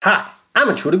Hi, I'm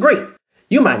Intruder Green.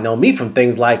 You might know me from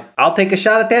things like I'll Take a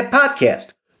Shot at That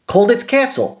podcast, Colditz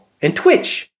Castle, and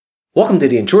Twitch. Welcome to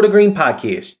the Intruder Green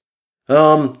podcast.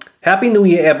 Happy New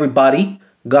Year, everybody.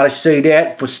 Gotta say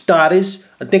that for starters.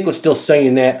 I think we're still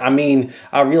saying that. I mean,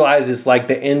 I realize it's like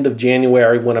the end of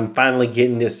January when I'm finally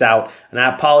getting this out, and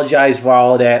I apologize for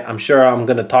all of that. I'm sure I'm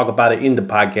going to talk about it in the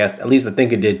podcast. At least I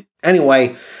think it did.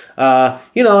 Anyway,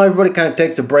 everybody kind of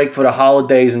takes a break for the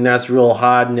holidays, and that's real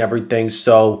hard and everything.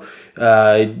 So,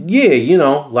 I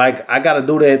got to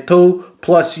do that too.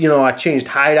 Plus, I changed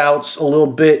hideouts a little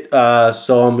bit,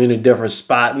 so I'm in a different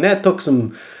spot, and that took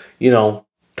some,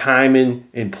 timing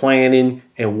and planning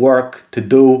and work to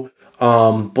do.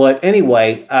 But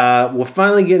anyway, we're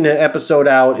finally getting an episode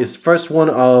out. It's the first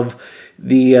one of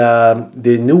the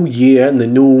new year and the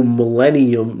new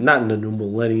millennium. Not in the new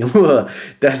millennium.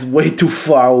 That's way too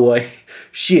far away.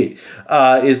 Shit.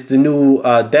 It's the new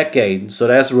decade. So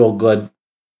that's real good.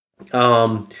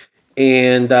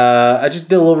 And I just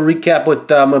did a little recap with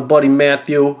my buddy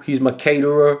Matthew. He's my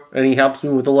caterer and he helps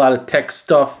me with a lot of tech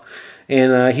stuff.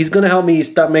 And he's going to help me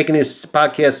start making this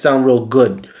podcast sound real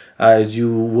good. As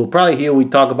you will probably hear, we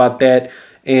talk about that.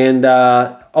 And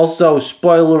also,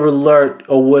 spoiler alert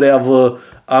or whatever,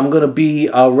 I'm going to be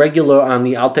a regular on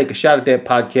the I'll Take a Shot at That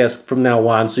podcast from now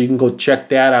on. So you can go check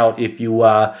that out if you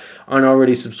aren't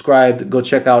already subscribed. Go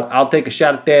check out I'll Take a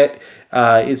Shot at That.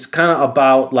 It's kind of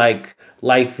about like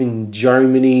life in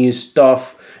Germany and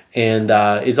stuff. And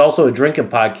it's also a drinking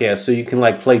podcast, so you can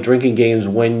like play drinking games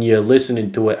when you're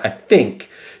listening to it. I think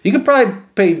you could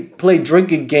probably play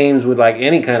drinking games with like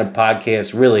any kind of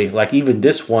podcast, really. Like even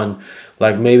this one,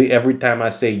 like maybe every time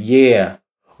I say yeah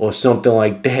or something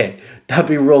like that, that'd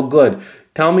be real good.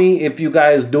 Tell me if you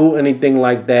guys do anything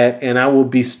like that, and I will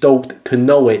be stoked to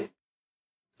know it.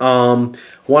 Want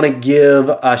to give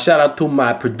a shout out to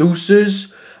my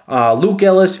producers. Luke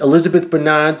Ellis, Elizabeth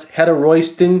Bernards, Hedda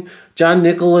Royston, John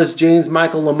Nicholas, James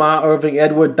Michael Lamar, Irving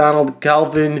Edward, Donald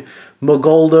Calvin,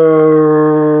 McGolderin,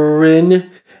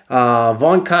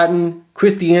 Vaughn Cotton,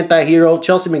 Christy Antihero,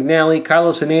 Chelsea McNally,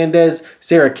 Carlos Hernandez,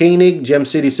 Sarah Koenig, Gem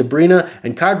City Sabrina,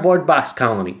 and Cardboard Box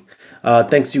Colony.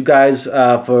 Thanks you guys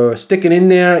for sticking in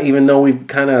there, even though we've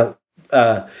kind of,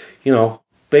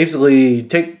 basically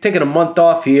taking a month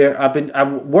off here.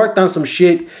 I've worked on some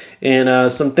shit and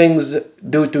some things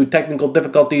due to technical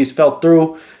difficulties fell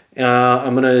through.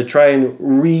 I'm gonna try and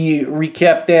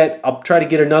recap that. I'll try to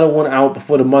get another one out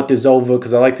before the month is over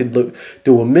because I like to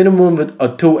do a minimum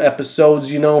of 2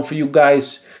 episodes, for you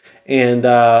guys. And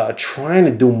trying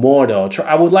to do more though.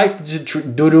 I would like to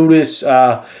do this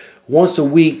once a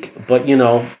week, but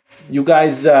you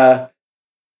guys.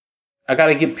 I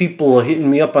gotta get people hitting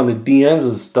me up on the DMs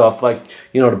and stuff, like,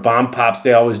 the bomb pops,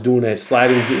 they always doing that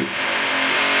sliding.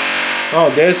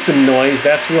 Oh, there's some noise.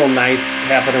 That's real nice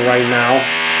happening right now.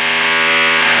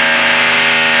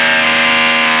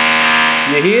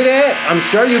 You hear that? I'm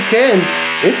sure you can.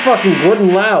 It's fucking good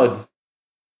and loud.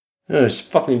 There's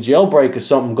fucking jailbreak or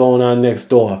something going on next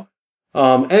door.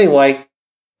 Anyway,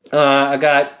 I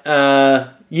got,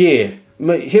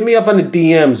 hit me up on the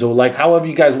DMs or like however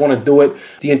you guys want to do it.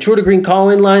 The Intruder Green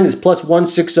call-in line is +1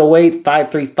 608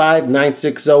 535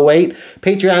 9608.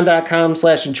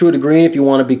 Patreon.com/Intruder Green if you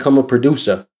want to become a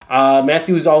producer.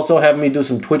 Matthew's also having me do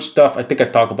some Twitch stuff. I think I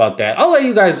talk about that. I'll let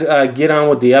you guys get on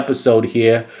with the episode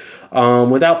here.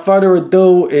 Without further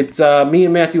ado, it's me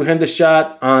and Matthew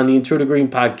Hendershot on the Intruder Green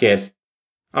podcast.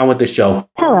 On with the show.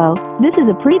 Hello, this is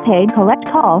a prepaid collect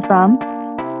call from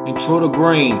Intruder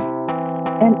Green,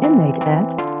 an inmate at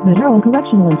the Durham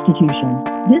Correctional Institution.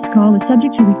 This call is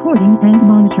subject to recording and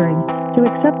monitoring. To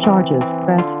accept charges,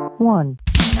 press 1.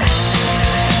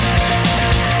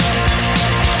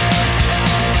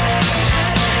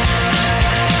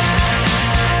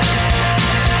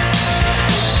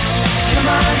 Come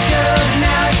on, girl,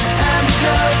 now it's time to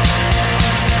go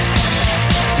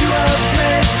to a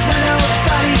place where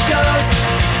nobody goes.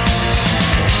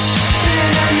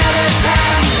 In another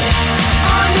time,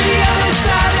 on the other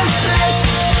side of space,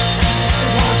 it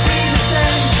won't be the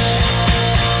same.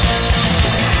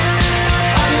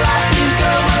 Unlock and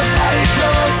go where party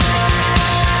goes.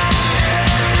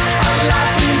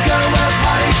 Unlock and go where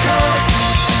party goes.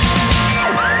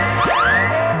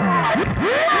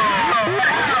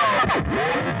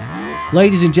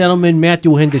 Ladies and gentlemen,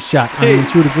 Matthew Hendershot on the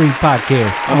Intruder Green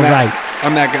podcast. I'm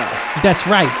that guy. That's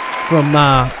right. From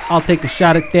I'll Take a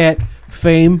Shot at That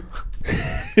fame,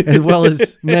 as well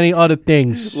as many other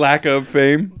things. Lack of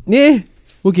fame. Yeah,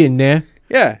 we're getting there.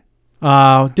 Yeah.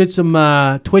 Did some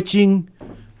twitching.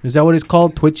 Is that what it's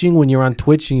called? Twitching, when you're on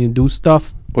Twitch and you do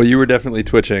stuff? Well, you were definitely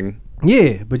twitching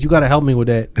Yeah, but you got to help me with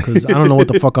that because I don't know what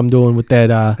the fuck I'm doing with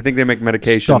that. I think they make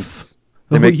medications. Stuff.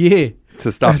 They make yeah.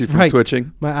 to stop That's you from right.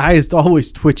 twitching. My eye is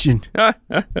always twitching.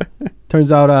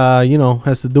 Turns out,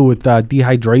 has to do with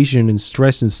dehydration and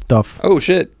stress and stuff. Oh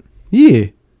shit. Yeah,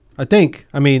 I think.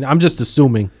 I mean, I'm just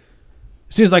assuming.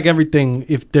 It seems like everything,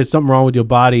 if there's something wrong with your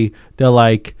body, they're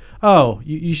like, oh,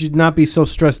 you should not be so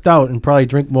stressed out and probably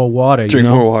drink more water. Drink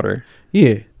more water.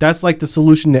 Yeah, that's like the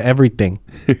solution to everything.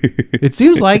 It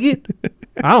seems like it.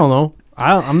 I don't know.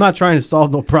 I'm not trying to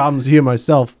solve no problems here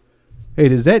myself. Hey,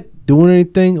 is that doing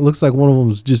anything? It looks like one of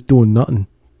them's just doing nothing.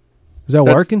 Is that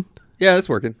working? Yeah, that's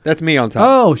working. That's me on top.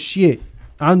 Oh, shit.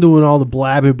 I'm doing all the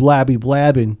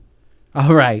blabbing.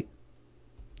 All right.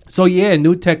 So, yeah,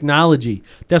 new technology.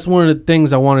 That's one of the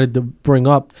things I wanted to bring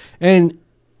up. And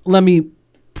let me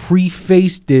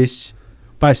preface this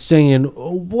by saying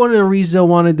one of the reasons I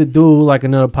wanted to do like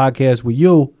another podcast with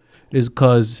you is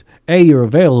because A, you're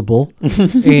available,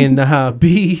 and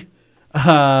B,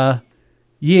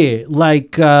 yeah,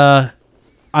 like I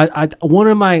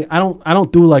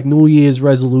don't do like New Year's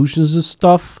resolutions and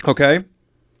stuff. Okay.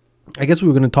 I guess we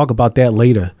were going to talk about that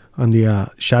later on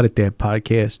the Shot at That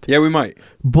podcast. Yeah, we might.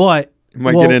 But We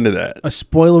might get into that. A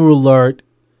spoiler alert.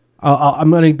 I'm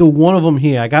going to do one of them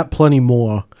here. I got plenty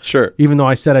more. Sure. Even though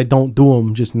I said I don't do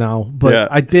them just now. But Yeah.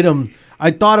 I did them. I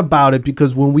thought about it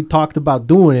because when we talked about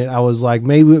doing it, I was like,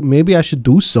 maybe I should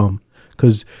do some.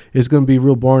 Because it's going to be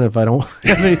real boring if I don't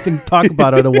have anything to talk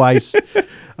about otherwise.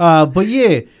 But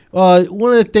yeah,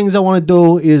 one of the things I want to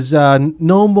do is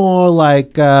no more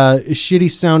like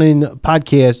shitty sounding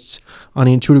podcasts on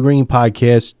the Intruder Green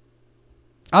podcast.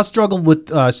 I struggle with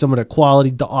some of the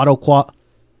quality, the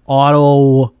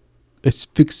auto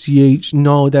asphyxiation.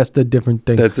 No, that's the different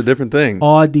thing. That's a different thing.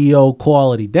 Audio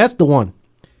quality. That's the one.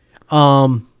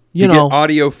 You know, get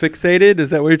audio fixated? Is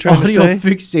that what you're trying to say? Audio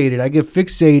fixated. I get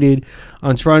fixated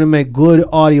on trying to make good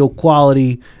audio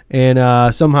quality, and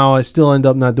somehow I still end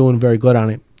up not doing very good on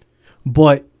it.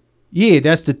 But yeah,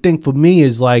 that's the thing for me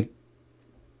is like,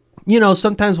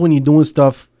 sometimes when you're doing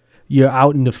stuff, you're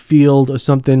out in the field or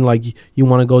something, like you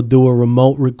want to go do a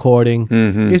remote recording.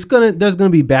 Mm-hmm. There's gonna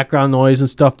be background noise and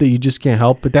stuff that you just can't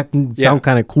help, but that can sound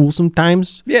kind of cool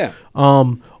sometimes. Yeah.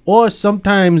 Or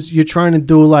sometimes you're trying to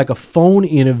do like a phone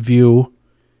interview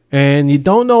and you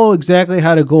don't know exactly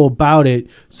how to go about it.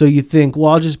 So you think,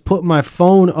 well, I'll just put my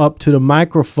phone up to the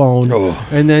microphone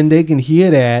and then they can hear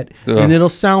that and it'll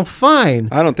sound fine.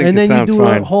 I don't think and it then sounds you do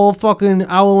fine. a whole fucking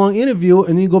hour-long interview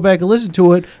and then you go back and listen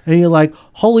to it and you're like,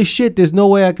 holy shit, there's no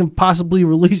way I can possibly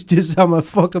release this on my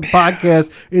fucking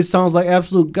podcast. It sounds like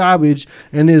absolute garbage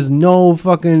and there's no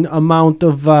fucking amount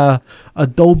of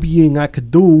Adobeing I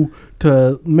could do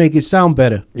to make it sound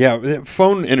better. Yeah,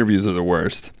 phone interviews are the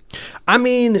worst. I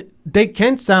mean, they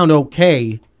can sound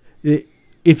okay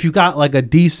if you got like a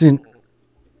decent,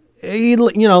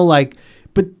 but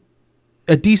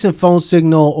a decent phone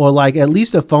signal or like at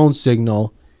least a phone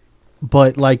signal.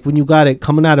 But like when you got it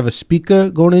coming out of a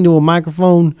speaker going into a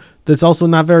microphone that's also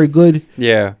not very good.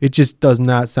 Yeah. It just does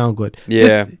not sound good.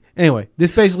 Yeah.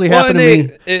 This basically happened to me.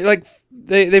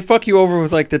 They fuck you over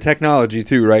with like the technology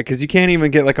too, right? Because you can't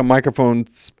even get like a microphone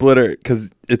splitter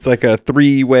because it's like a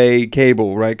 3-way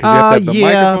cable, right? Because you have to have the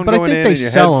microphone but I going think in they and your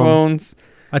sell 'em. headphones.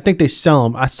 I think they sell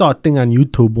them. I saw a thing on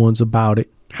YouTube once about it.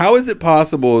 How is it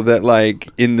possible that like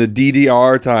in the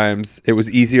DDR times it was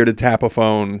easier to tap a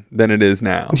phone than it is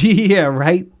now? Yeah,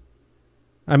 right.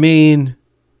 I mean,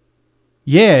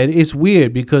 yeah, it's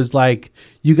weird because like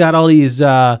you got all these,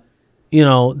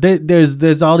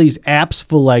 there's all these apps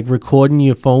for like recording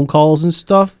your phone calls and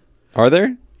stuff. Are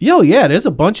there? Yeah, there's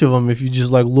a bunch of them if you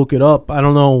just like look it up. I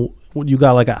don't know what you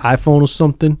got, like an iPhone or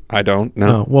something. I don't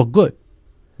know. Oh, well, good,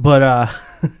 but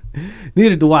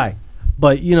neither do I.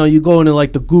 But you go into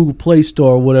like the Google Play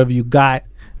Store or whatever you got,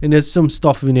 and there's some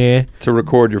stuff in there. To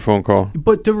record your phone call.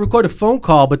 But to record a phone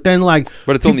call, but then like.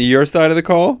 But it's only your side of the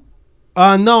call?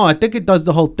 No, I think it does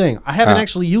the whole thing. I haven't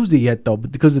actually used it yet though,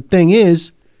 because the thing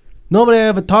is, nobody I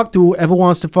ever talked to ever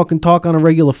wants to fucking talk on a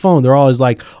regular phone. They're always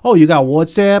like, oh, you got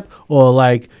WhatsApp? Or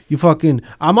like, you fucking...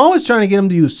 I'm always trying to get them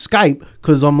to use Skype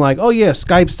because I'm like, oh yeah,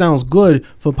 Skype sounds good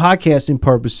for podcasting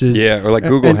purposes. Yeah, or like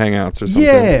Google Hangouts or something.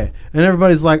 Yeah, and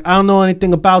everybody's like, I don't know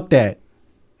anything about that.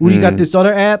 Well, you got this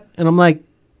other app? And I'm like,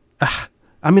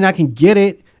 I mean, I can get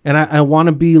it, and I want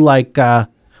to be like...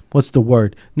 what's the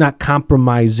word? Not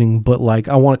compromising, but like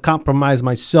I want to compromise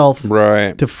myself,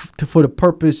 right? To for the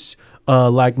purpose,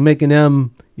 like making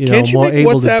them, more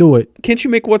able WhatsApp, to do it. Can't you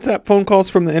make WhatsApp phone calls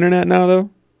from the internet now, though?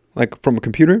 Like from a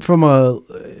computer? From a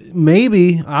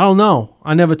maybe, I don't know.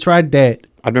 I never tried that.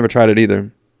 I've never tried it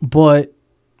either. But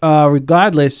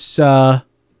regardless, I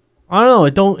I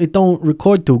don't know. It don't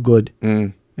record too good.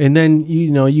 Mm. And then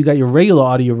you got your regular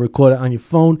audio recorder on your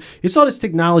phone. It's all this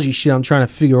technology shit I'm trying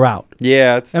to figure out.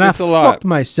 Yeah, it's And a I lot. fucked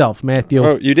myself, Matthew.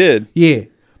 Oh, you did? Yeah,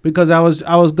 because I was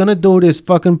gonna do this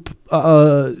fucking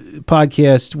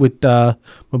podcast with my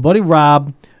buddy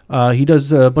Rob. He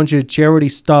does a bunch of charity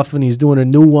stuff, and he's doing a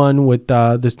new one with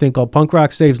this thing called Punk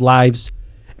Rock Saves Lives.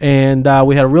 And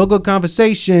we had a real good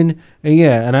conversation. And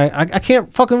yeah, and I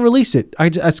can't fucking release it. I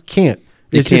just can't.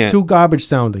 It's just too garbage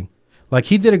sounding. Like,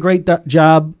 he did a great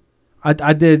job.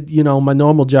 I did, my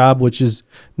normal job, which is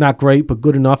not great, but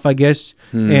good enough, I guess.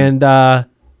 And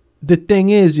the thing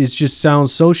is, it just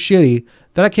sounds so shitty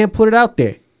that I can't put it out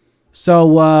there.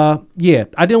 So, yeah,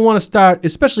 I didn't want to start,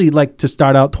 especially like to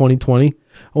start out 2020.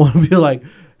 I want to be like,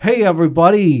 hey,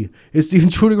 everybody, it's the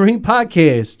Intruder Green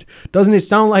podcast. Doesn't it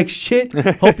sound like shit?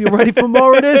 Hope you're ready for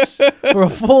more of this for a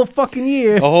full fucking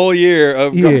year. A whole year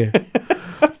of... Yeah.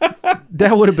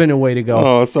 That would have been a way to go.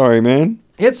 Oh, sorry, man.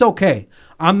 It's okay.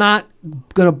 I'm not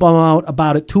going to bum out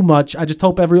about it too much. I just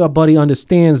hope everybody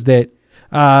understands that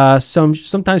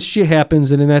sometimes shit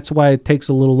happens, and then that's why it takes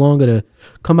a little longer to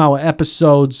come out with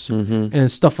episodes and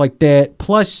stuff like that.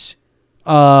 Plus,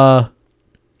 yeah,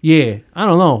 I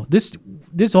don't know.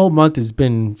 This whole month has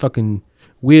been fucking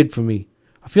weird for me.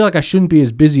 I feel like I shouldn't be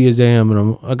as busy as I am,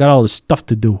 and I got all this stuff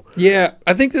to do. Yeah,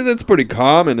 I think that's pretty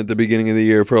common at the beginning of the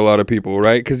year for a lot of people,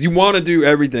 right? Because you want to do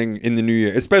everything in the new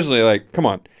year, especially like, come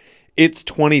on, it's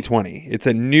 2020. It's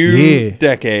a new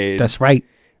decade. That's right.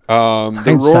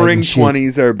 The Roaring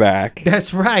 20s are back.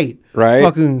 That's right. Right?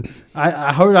 Fucking,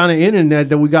 I heard on the internet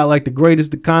that we got like the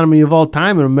greatest economy of all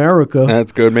time in America.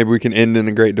 That's good. Maybe we can end in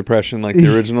a Great Depression like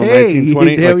the original 1920s,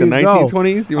 like the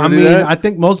 1920s. You want to do that? I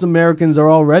think most Americans are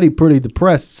already pretty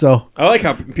depressed. So I like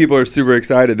how people are super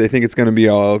excited. They think it's going to be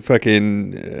all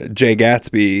fucking Jay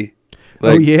Gatsby.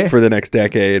 Like, for the next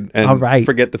decade, and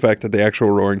forget the fact that the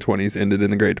actual Roaring 20s ended in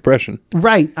the Great Depression.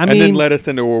 Right. I mean, and then led us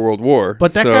into a World War.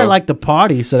 But that guy liked to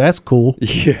party, so that's cool.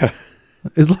 Yeah.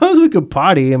 As long as we could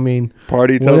party, I mean.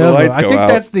 Party till the lights go out. I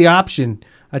think that's the option.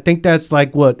 I think that's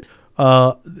like what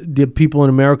the people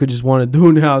in America just want to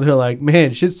do now. They're like,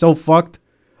 man, shit's so fucked.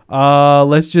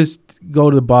 Let's just go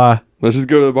to the bar. Let's just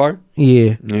go to the bar?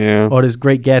 Yeah. Yeah. Or this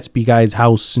Great Gatsby guy's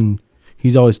house, and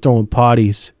he's always throwing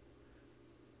parties.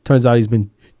 Turns out he's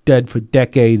been dead for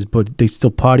decades, but they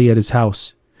still party at his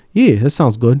house. Yeah, that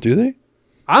sounds good. Do they?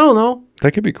 I don't know.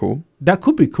 That could be cool. That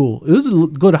could be cool. It was a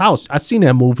good house. I seen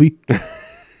that movie. I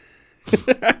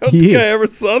don't think I ever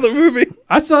saw the movie.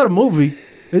 I saw the movie.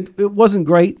 It wasn't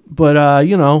great, but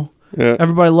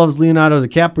everybody loves Leonardo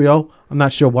DiCaprio. I'm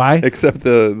not sure why. Except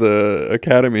the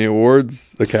Academy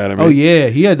Awards Academy. Oh yeah,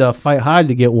 he had to fight hard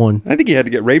to get one. I think he had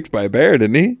to get raped by a bear,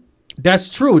 didn't he? That's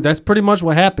true. That's pretty much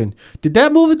what happened. Did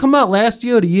that movie come out last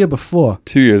year or the year before?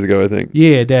 2 years ago, I think.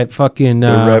 Yeah, that fucking...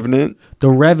 The Revenant? The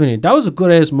Revenant. That was a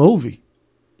good-ass movie.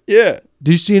 Yeah.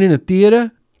 Did you see it in a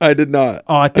theater? I did not.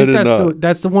 Oh, I think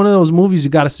that's the one of those movies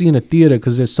you got to see in a theater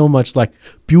because there's so much, like,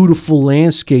 beautiful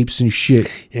landscapes and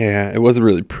shit. Yeah, it wasn't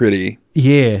really pretty.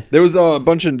 Yeah. There was a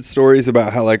bunch of stories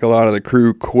about how, like, a lot of the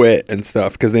crew quit and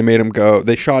stuff because they made them go...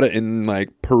 They shot it in, like,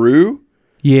 Peru...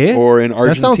 Yeah. Or in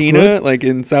Argentina, like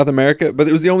in South America. But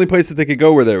it was the only place that they could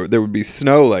go where there would be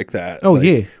snow like that. Oh, like,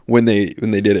 yeah. When they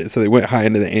did it. So they went high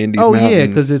into the Andes Mountains. Oh, yeah,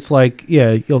 because it's like,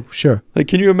 sure. Like,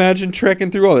 can you imagine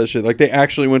trekking through all that shit? Like, they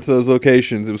actually went to those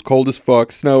locations. It was cold as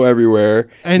fuck, snow everywhere.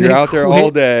 And you're out there all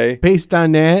day. Based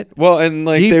on that. Well, and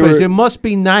like Jeepers, it must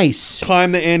be nice.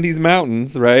 Climb the Andes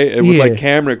Mountains, right? And with like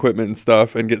camera equipment and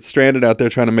stuff and get stranded out there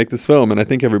trying to make this film. And I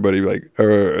think everybody, like,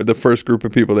 or the first group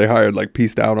of people they hired, like,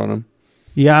 pieced out on them.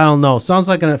 Yeah, I don't know. Sounds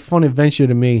like a fun adventure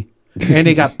to me. And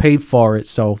they got paid for it,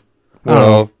 so.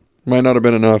 Well, might not have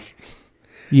been enough.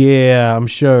 Yeah, I'm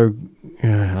sure.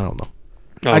 Yeah, I don't know.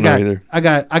 I don't know either.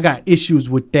 I got issues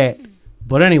with that.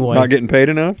 But anyway. Not getting paid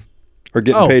enough? Or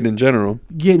getting paid in general?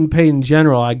 Getting paid in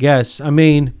general, I guess. I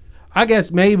mean, I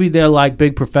guess maybe they're like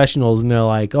big professionals and they're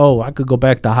like, oh, I could go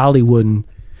back to Hollywood and,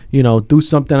 do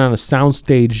something on a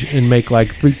soundstage and make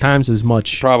like 3 times as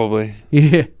much. Probably.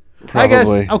 Yeah. Probably. I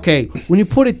guess, okay, when you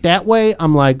put it that way,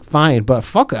 I'm like, fine, but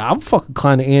fuck it, I'll fucking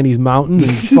climb the Andes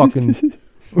Mountains and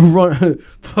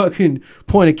fucking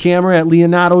point a camera at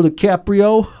Leonardo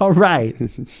DiCaprio. All right.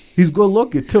 He's good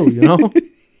looking too,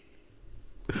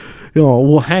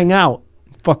 we'll hang out,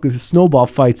 fucking snowball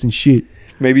fights and shit.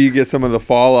 Maybe you get some of the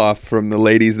fall off from the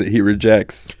ladies that he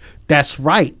rejects. That's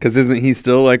right. Because isn't he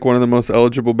still like one of the most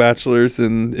eligible bachelors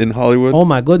in Hollywood? Oh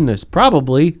my goodness,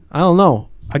 probably. I don't know.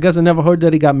 I guess I never heard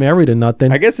that he got married or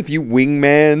nothing. I guess if you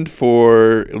wingmanned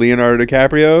for Leonardo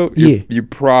DiCaprio, you're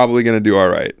probably going to do all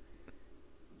right.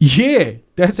 Yeah,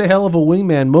 that's a hell of a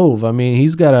wingman move. I mean,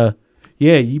 he's got a.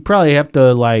 Yeah, you probably have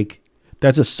to like.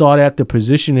 That's a sought after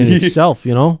position in itself,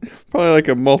 you know. Probably like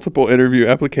a multiple interview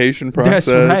application process.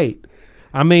 That's right.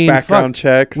 I mean, background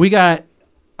checks.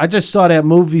 I just saw that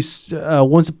movie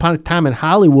Once Upon a Time in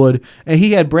Hollywood, and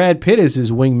he had Brad Pitt as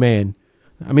his wingman.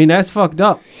 I mean, that's fucked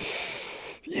up.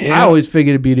 Yeah. I always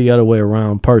figured it'd be the other way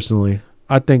around, personally.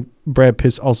 I think Brad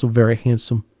Pitt's also very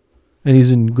handsome, and he's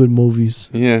in good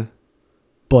movies. Yeah.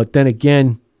 But then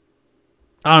again,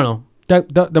 I don't know.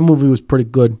 That movie was pretty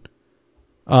good.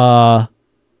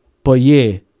 But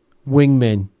yeah,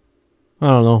 wingmen. I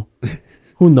don't know.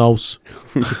 Who knows?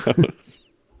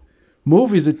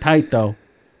 Movies are tight though.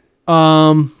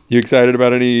 You excited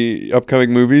about any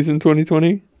upcoming movies in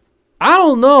 2020? I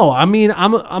don't know. I mean,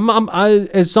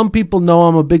 as some people know,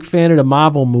 I'm a big fan of the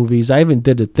Marvel movies. I even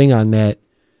did a thing on that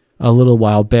a little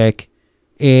while back,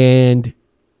 and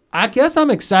I guess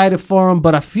I'm excited for them.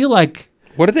 But I feel like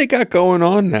What do they got going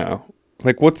on now?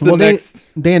 Like, what's the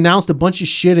next? They announced a bunch of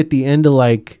shit at the end of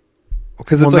like.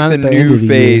 Because it's Well, like not the at the end new of the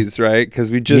phase, right? Because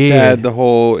we just Yeah. had the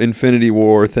whole Infinity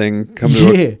War thing come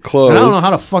to a close. And I don't know how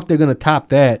the fuck they're gonna top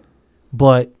that,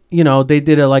 but you know they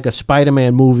did like a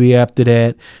Spider-Man movie after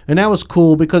that, and that was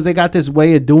cool because they got this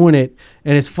way of doing it,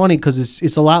 and it's funny because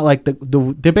it's a lot like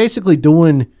they're basically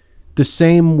doing the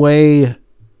same way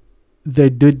they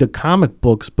did the comic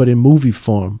books, but in movie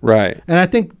form. Right. And I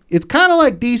think it's kind of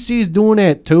like DC's doing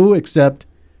that too, except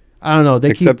I don't know. They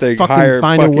Except they keep hire fucking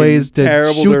finding fucking ways to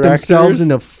terrible shoot themselves directors. in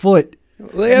the foot.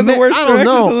 They have the Man, worst I don't directors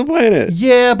know. on the planet.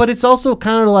 Yeah, but it's also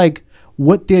kind of like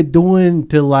what they're doing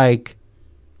to like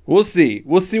We'll see.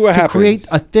 We'll see what to happens. create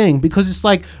a thing that it's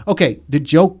like okay, that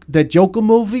Joker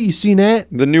movie, you seen that?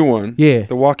 The new one. Yeah.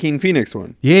 The Joaquin Phoenix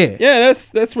one. Yeah. Yeah,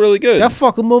 that's really good. That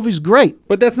fucking movie's great.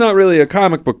 But that's not really a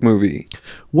comic book movie.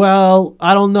 Well,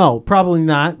 I don't know, probably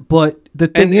not, but the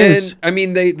thing is And I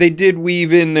mean they did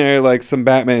weave in there like some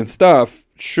Batman stuff,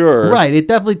 sure. right, it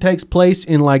definitely takes place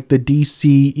in like the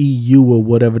DCEU or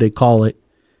whatever they call it.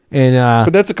 And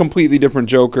But that's a completely different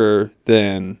Joker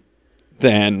than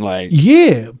like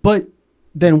yeah, but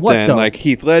then what though? like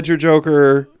Heath Ledger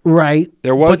Joker. Right.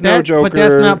 There was no Joker. But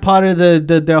that's not part of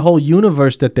the whole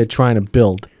universe that they're trying to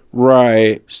build.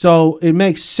 Right. So it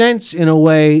makes sense in a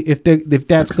way if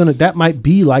that might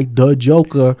be like the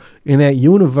Joker in that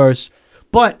universe.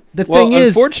 But the thing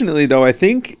is, unfortunately though, I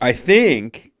think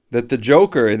that the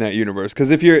Joker in that universe, because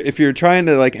if you're trying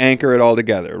to like anchor it all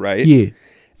together, right? yeah,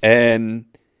 And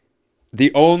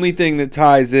the only thing that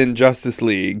ties in Justice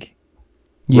League,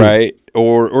 yeah, right?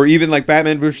 Or even like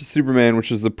Batman vs Superman,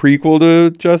 which is the prequel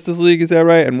to Justice League, is that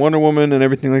right? And Wonder Woman and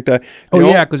everything like that.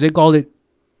 Because they called it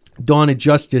Dawn of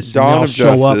Justice. Dawn and they all of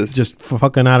show up Justice. just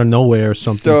fucking out of nowhere or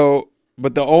something. So,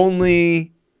 but the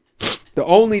only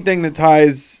thing that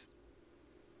ties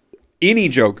any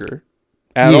Joker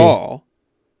at Yeah. all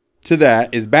to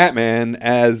that is Batman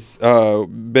as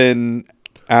Ben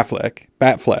Affleck,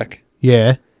 Batfleck.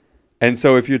 yeah, And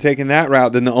so if you're taking that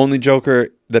route, then the only Joker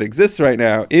that exists right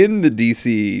now in the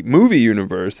DC movie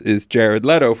universe is Jared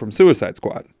Leto from Suicide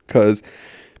Squad, because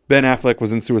Ben Affleck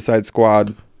was in Suicide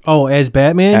Squad oh, as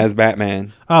Batman. as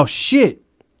Batman. Oh shit,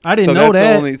 I didn't So know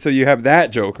that's that. so you have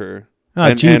that Joker. Ah,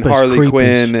 and jeepers Harley creepers.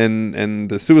 Quinn and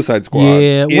the Suicide Squad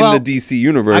Yeah, in well, the DC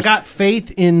universe. I got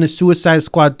faith in the Suicide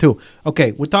Squad too.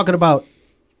 Okay, we're talking about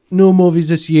new movies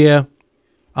this year.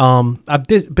 I've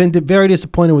been very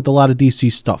disappointed with a lot of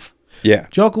DC stuff. yeah,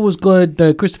 Joker was good.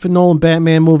 The Christopher Nolan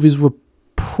Batman movies were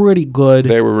pretty good.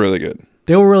 they were really good.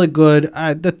 They were really good.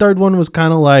 The third one was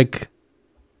kind of like...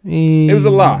 It was a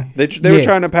lot. They were Yeah.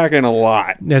 trying to pack in a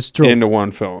lot That's true. into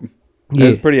one film. Yeah. It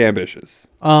was pretty ambitious.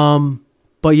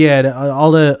 But yeah,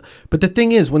 but the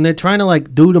thing is, when they're trying to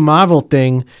like do the Marvel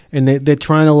thing and they're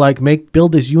trying to like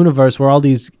build this universe where all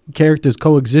these characters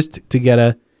coexist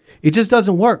together, it just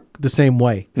doesn't work the same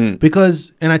way.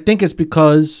 Because, and I think it's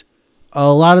because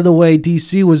a lot of the way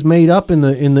DC was made up when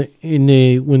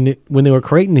they were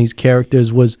creating these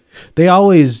characters was they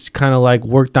always kind of like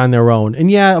worked on their own.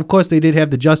 And yeah, of course they did have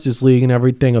the Justice League and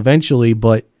everything eventually,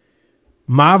 but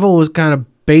Marvel was kind of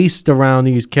based around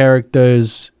these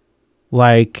characters,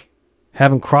 like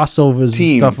having crossovers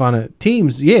Teams. and stuff on it.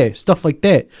 Teams, yeah, stuff like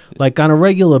that, like on a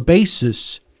regular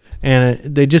basis, and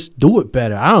they just do it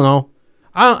better. I don't know.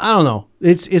 I don't know.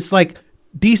 It's like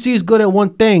DC is good at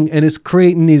one thing, and it's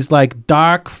creating these like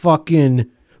dark, fucking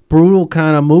brutal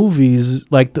kind of movies,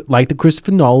 like the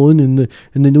Christopher Nolan and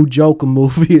the new Joker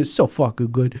movie is so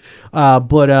fucking good. And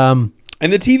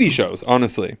the TV shows,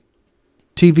 honestly.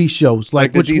 TV shows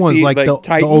like the which DC ones, like the old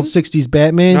Titans? '60s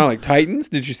Batman. No, like Titans.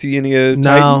 Did you see any No,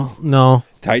 Titans? no,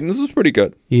 Titans was pretty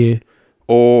good. yeah,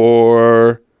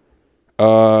 Or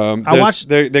watched-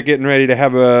 They're getting ready to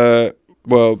have a.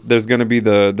 Well, there's going to be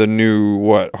the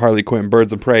new Harley Quinn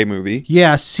Birds of Prey movie,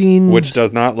 Yeah, seen. which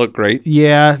does not look great.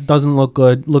 Yeah, doesn't look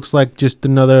good. Looks like just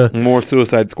another. More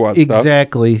Suicide Squad stuff.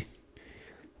 Exactly.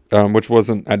 Which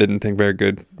I didn't think very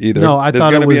good either. No, I There's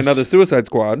thought going it to be was another Suicide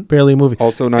Squad. Barely a movie.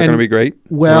 Also not And- going to be great.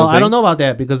 Well, I don't think. know about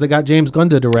that because they got James Gunn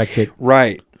to direct it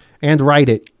Right. and write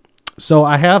it. So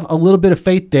I have a little bit of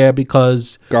faith there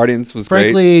because, Guardians was great.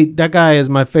 frankly, that guy is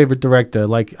my favorite director.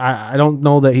 Like, I don't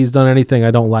know that he's done anything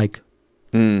I don't like.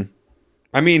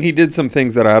 I mean, he did some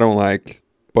things that I don't like,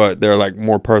 but they're like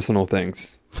more personal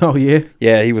things. Oh, yeah?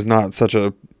 Yeah, he was not such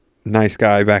a nice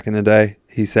guy back in the day.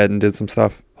 He said and did some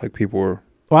stuff like people were.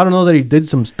 Well, I don't know that he did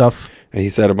some stuff. He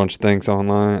said a bunch of things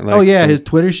online. Like Oh, yeah, some- his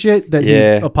Twitter shit that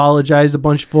Yeah. he apologized a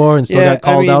bunch for and still got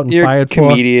called out and you're fired a for.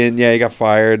 comedian. Yeah, he got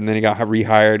fired and then he got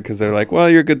rehired because they're like, well,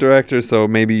 you're a good director, so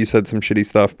maybe you said some shitty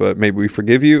stuff, but maybe we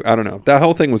forgive you. I don't know. That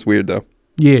whole thing was weird though.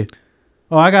 Yeah.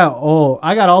 I got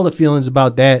all the feelings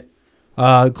about that,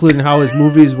 including how his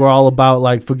movies were all about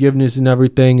like forgiveness and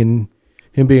everything, and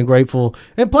him being grateful.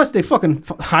 And plus, they fucking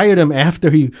hired him after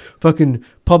he fucking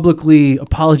publicly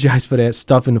apologized for that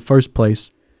stuff in the first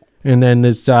place. And then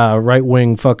this right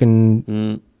wing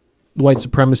fucking white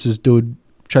supremacist dude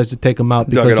tries to take him out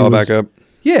because Dug it all he was, back up.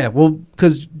 Yeah, well,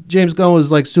 because James Gunn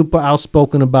was like super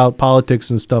outspoken about politics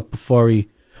and stuff before he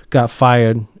got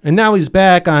fired, and now he's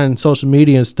back on social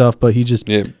media and stuff. But he just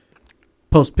Yeah.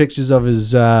 posts pictures of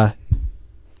his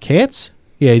cats.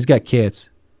 Yeah, he's got cats.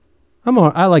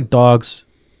 I like dogs.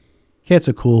 Cats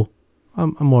are cool.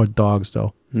 I'm more dogs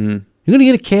though. You gonna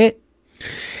get a cat?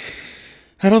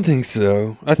 I don't think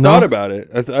so. I thought about it.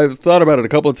 I've thought about it a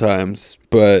couple of times,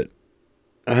 but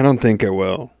I don't think I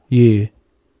will. Yeah.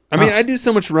 I mean, I do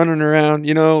so much running around,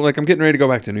 you know, like I'm getting ready to go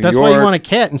back to New That's York. why you want a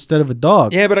cat instead of a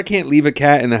dog. Yeah, but I can't leave a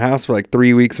cat in the house for like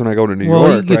 3 weeks when I go to New Well,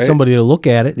 York, you get right? somebody to look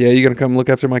at it. Yeah, you gonna come look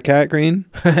after my cat, Green?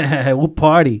 We'll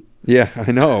party. Yeah,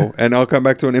 I know. And I'll come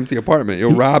back to an empty apartment.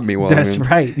 You'll rob me while That's I'm in.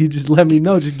 right. You just let me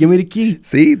know. Just give me the key.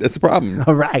 See, that's the problem.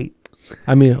 All right.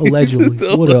 I mean, allegedly.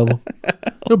 Whatever.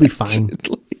 It'll be fine.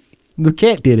 The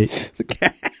cat did it. The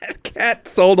cat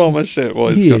sold all my shit.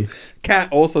 Well, Yeah. cat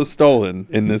also stolen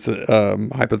in this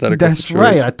hypothetical That's situation.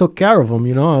 right. I took care of him,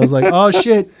 you know. I was like, oh,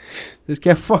 shit. This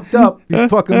cat fucked up. He's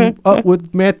fucking up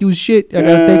with Matthew's shit. I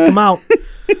got to take him out.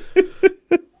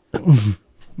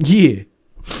 Yeah.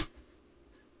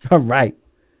 All right.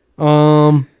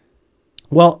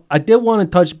 Well, I did want to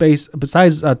touch base,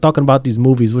 besides talking about these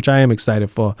movies, which I am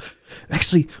excited for.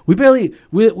 Actually, we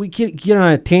can't get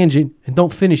on a tangent and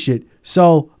don't finish it.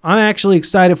 So I'm actually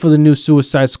excited for the new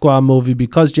Suicide Squad movie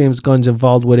because James Gunn's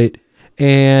involved with it.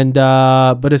 And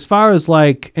but as far as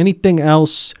like anything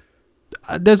else,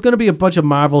 there's gonna be a bunch of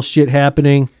Marvel shit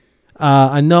happening.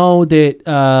 I know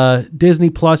that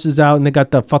Disney Plus is out and they got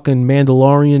the fucking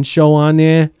Mandalorian show on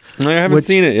there. I haven't which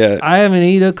seen it yet. I haven't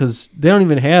either because they don't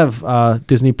even have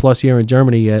Disney Plus here in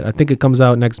Germany yet. I think it comes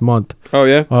out next month Oh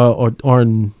yeah, or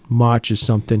in March or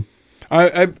something.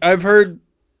 I've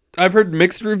heard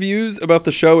mixed reviews about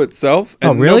the show itself.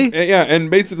 Oh, really? Yeah,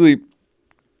 and basically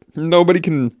nobody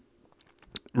can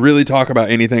really talk about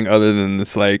anything other than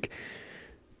this, like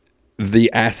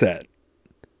the asset,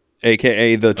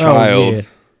 aka the child, yeah.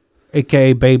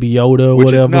 AKA Baby Yoda or which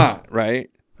whatever. it's not, right?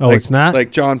 Oh, Like- it's not?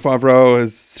 Like Jon Favreau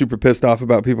is super pissed off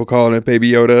about people calling it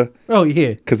Baby Yoda Oh, yeah.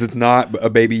 because it's not a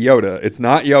Baby Yoda. It's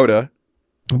not Yoda,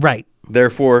 Right.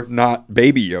 therefore not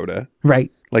Baby Yoda.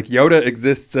 Right. Like Yoda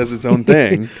exists as its own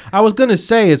thing. I was going to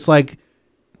say, it's like,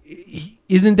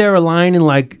 isn't there a line in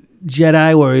like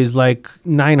Jedi where he's like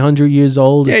 900 years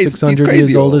old or Yeah, he's 600 crazy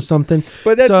years old or old. something?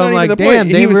 But that's so not I'm even like, the point. damn,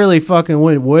 He they was- really fucking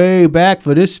went way back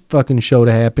for this fucking show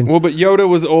to happen. Well, but Yoda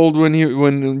was old when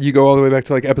you go all the way back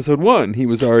to like episode 1. He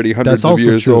was already hundreds That's of also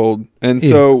years true. old. And Yeah.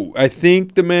 so I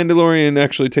think The Mandalorian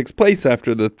actually takes place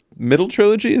after the middle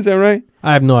trilogy. Is that right?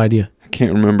 I have no idea. I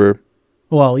can't remember.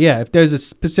 Well, yeah, if there's a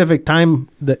specific time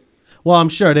that, well, I'm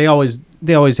sure they always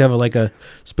have like a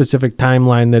specific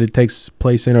timeline that it takes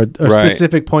place in, or a Right.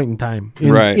 specific point in time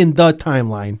Right. in the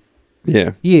timeline.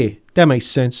 Yeah. Yeah, that makes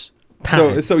sense.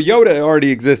 Time. So Yoda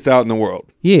already exists out in the world.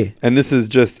 Yeah, And this is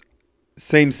just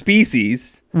same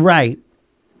species right.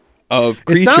 of It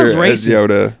creature sounds as racist.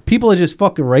 Yoda. People are just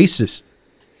fucking racist.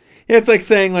 Yeah, it's like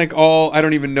saying like I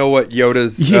don't even know what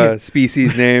Yoda's Yeah.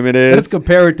 species name it Let's is.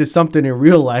 compare it to something in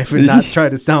real life and not try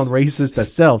to sound racist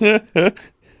ourselves.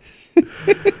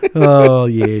 Oh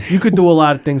yeah, you could do a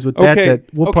lot of things with that Okay, that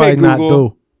we'll okay, probably not Google.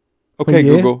 do. Okay, Oh,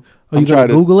 yeah? Google. Are I'm you gonna trying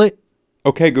this. Google it?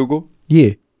 Okay, Google. Yeah.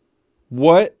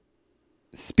 What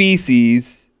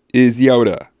species is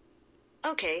Yoda?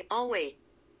 Okay, I'll wait.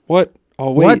 What?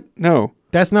 Oh, wait. What? No.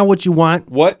 That's not what you want.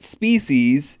 What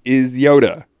species is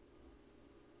Yoda?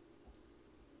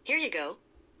 Here you go.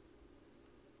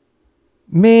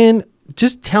 Man,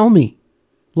 just tell me.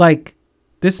 Like,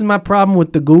 this is my problem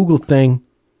with the Google thing.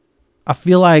 I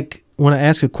feel like when I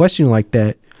ask a question like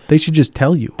that, they should just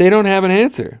tell you. They don't have an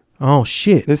answer. Oh,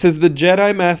 shit. This is the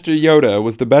Jedi Master Yoda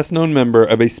was the best known member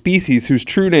of a species whose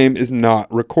true name is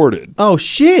not recorded. Oh,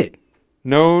 shit.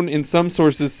 Known in some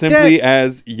sources simply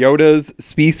as Yoda's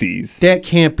species. That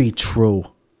can't be true.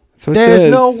 That's what it There's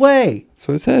says. no way. That's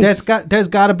what it says. There's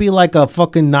got to be like a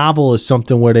fucking novel or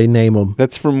something where they name them.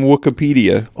 That's from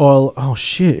Wikipedia. Or oh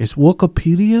shit, it's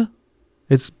Wikipedia.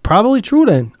 It's probably true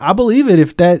then. I believe it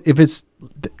if it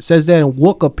says that in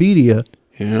Wikipedia.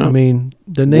 Yeah. I mean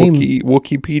the name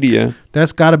Wikipedia.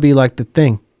 That's got to be like the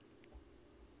thing.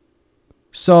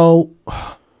 So,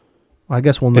 I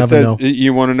guess we'll It never says know.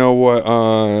 you want to know what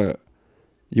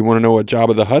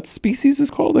Jabba the Hutt's species is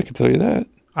called? I can tell you that.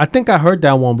 I think I heard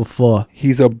that one before.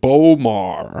 He's a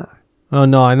Bomar. Oh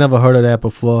no, I never heard of that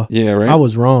before. Yeah, right. I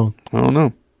was wrong. I don't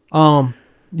know.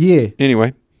 Yeah.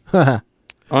 Anyway,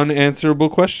 unanswerable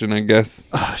question, I guess.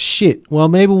 Shit. Well,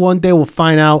 maybe one day we'll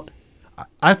find out.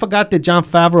 I forgot that Jon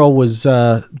Favreau was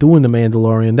doing The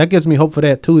Mandalorian. That gives me hope for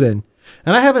that too then.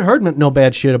 And I haven't heard no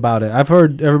bad shit about it. I've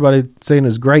heard everybody saying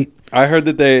it's great. I heard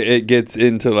that it gets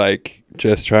into like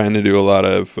just trying to do a lot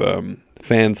of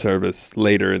fan service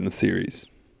later in the series.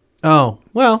 Oh,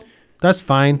 well, that's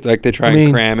fine. Like they try I and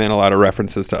mean, cram in a lot of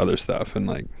references to other stuff and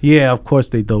like Yeah, of course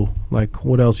they do. Like,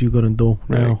 what else you gonna do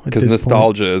now? at because this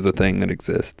nostalgia is a thing that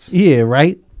exists. point? Yeah,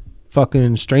 right?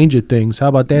 Fucking Stranger Things. How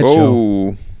about that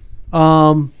show?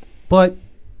 Oh, But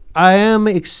I am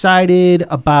excited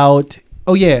about...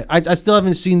 Oh, yeah. I still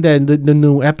haven't seen the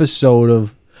new episode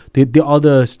of the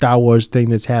other Star Wars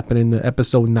thing that's happening. The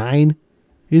episode 9.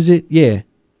 Is it? Yeah.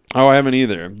 oh, I haven't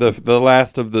either. The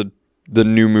last of the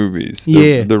new movies.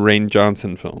 Yeah. The Rain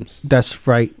Johnson films. That's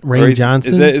right. Or Rain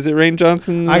Johnson? Is it Rain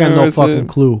Johnson? I got or no is fucking it-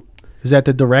 clue. Is that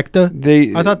the director?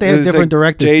 I thought they had it's different like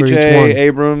directors for each J.J. one.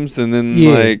 Abrams and then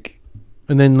Yeah. like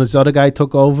And then this other guy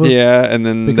took over? yeah, and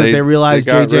then Because they realized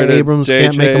got J.J. rid of Abrams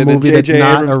can't JJ, make a and then movie that's J.J.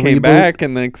 not Abrams a came reboot. back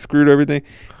and like screwed everything.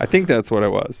 I think that's what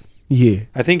it was. Yeah.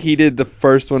 I think he did the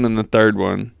first one and the third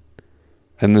one,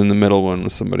 and then the middle one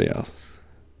was somebody else.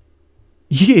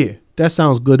 Yeah. That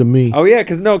sounds good to me. Oh yeah,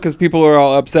 because people are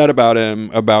all upset about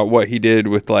him about what he did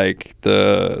with like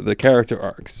the character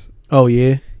arcs. Oh,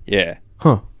 yeah? Yeah,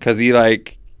 Huh. because he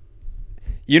like,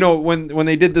 when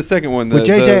they did the second one, With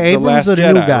J.J. the Abrams Last or the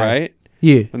Jedi, new guy? right?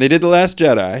 Yeah. When they did the Last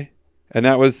Jedi, and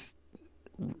that was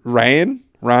Ryan,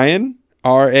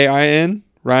 R-A-I-N,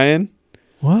 Ryan,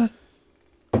 What?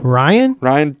 Ryan?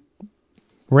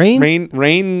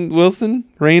 Rain Wilson,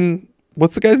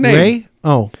 what's the guy's name? Ray?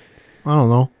 Oh, I don't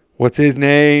know. What's his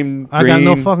name? I got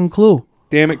no Green. fucking clue.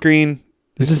 Damn it, Green.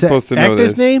 Is You're this supposed to the know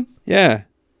actor's this. name? Yeah.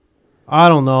 I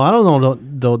don't know. I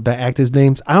don't know the actors'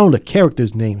 names. I don't know the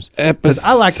characters' names. Because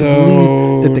I like to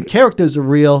believe that the characters are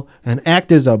real and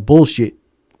actors are bullshit.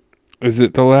 Is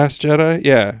it The Last Jedi?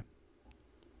 Yeah.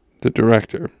 The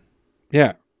director.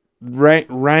 Yeah.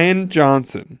 Ryan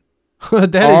Johnson.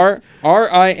 That is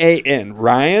R-I-A-N.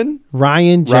 Ryan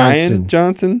Ryan Johnson. Ryan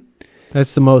Johnson.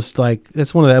 That's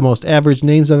that's one of the most average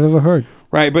names I've ever heard.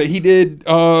 Right, but he did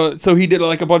he did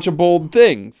like a bunch of bold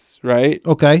things, right?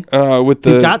 Okay. With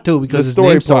the He's got to because the his story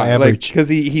name's so plot, average. because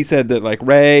he said that like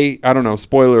Rey, I don't know,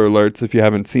 spoiler alerts if you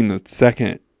haven't seen the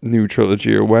second new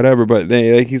trilogy or whatever, but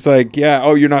he's like, yeah,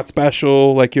 oh, you're not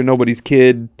special, like you're nobody's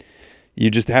kid. You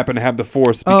just happen to have the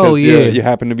Force because you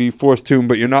happen to be Force tuned,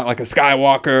 but you're not like a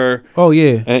Skywalker. Oh,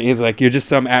 yeah. And he's like, you're just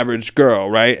some average girl,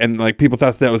 right? And like people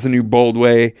thought that was a new bold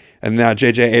way, and now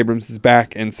J.J. Abrams is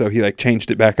back, and so he like changed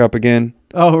it back up again.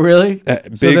 Oh, really? Big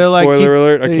spoiler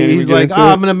alert. I can't even He's get like, into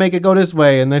I'm it. going to make it go this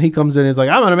way. And then he comes in and he's like,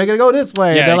 I'm going to make it go this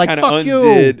way. Yeah, and they're like, fuck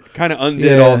you. Kind of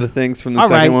undid all the things from the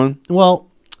second one.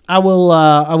 Well,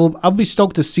 I'll be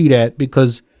stoked to see that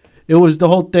because it was the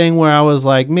whole thing where I was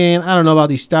like, man, I don't know about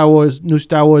these new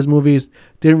Star Wars movies.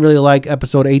 Didn't really like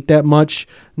Episode 8 that much.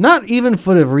 Not even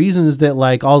for the reasons that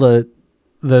like all the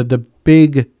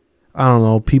big, I don't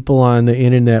know, people on the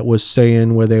internet was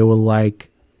saying where they were like,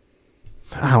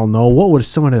 I don't know, what were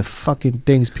some of the fucking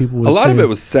things people were saying? A lot of it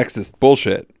was sexist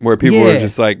bullshit where people were Yeah.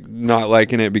 just like not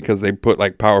liking it because they put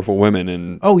like powerful women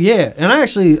in. Oh, yeah. And I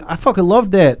fucking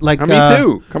loved that. Like, Me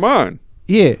too. Come on.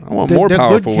 Yeah, I want more they're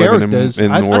powerful good women in characters. the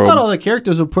I world. thought all the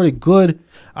characters were pretty good.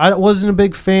 I wasn't a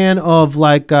big fan of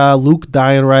like Luke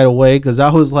dying right away because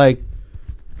I was like,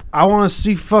 I want to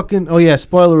see fucking. Oh yeah,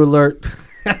 spoiler alert.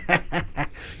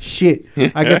 Shit,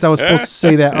 I guess I was supposed to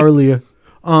say that earlier.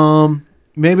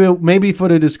 Maybe for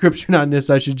the description on this,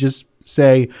 I should just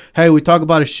say, "Hey, we talk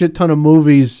about a shit ton of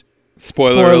movies.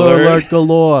 Spoiler alert.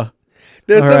 Galore."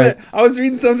 There's All something, right. I was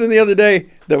reading something the other day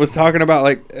that was talking about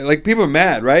like people are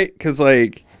mad, right? Because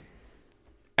like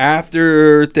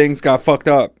after things got fucked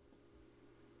up,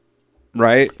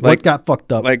 right? What got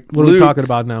fucked up? like what are we Luke- talking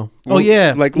about now? Oh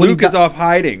yeah, like When he Luke is got- off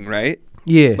hiding, right?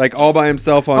 Yeah, Like all by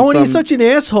himself on oh, and some. he's such an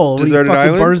asshole. He deserted fucking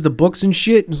island? burns the books and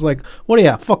shit. And it's like, what are you,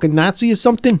 a fucking Nazi or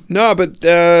something? No, but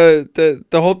the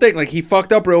whole thing, like he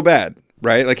fucked up real bad,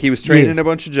 right? Like he was training Yeah. a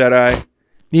bunch of Jedi,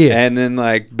 Yeah, and then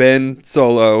like Ben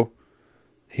Solo,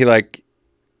 he like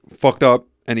fucked up,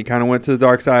 and he kind of went to the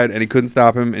dark side, and he couldn't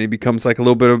stop him, and he becomes like a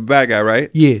little bit of a bad guy,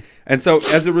 right? yeah, And so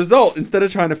as a result, instead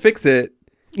of trying to fix it,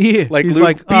 yeah. like he's Luke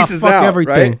like, pieces fuck out,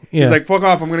 everything. right? Yeah, He's like, fuck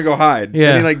off, I'm gonna go hide.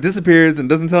 Yeah. And he like disappears and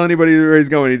doesn't tell anybody where he's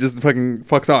going. He just fucking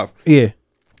fucks off. yeah.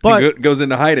 But He goes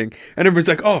into hiding, and everybody's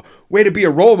like, "Oh, way to be a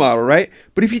role model, right?"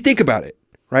 But if you think about it,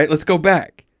 right, let's go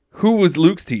back. Who was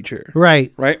Luke's teacher?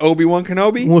 right, Right, Obi-Wan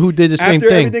Kenobi. Well, who did the same After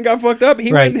thing. everything got fucked up,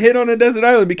 he Right. went and hid on a desert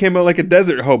island, became like a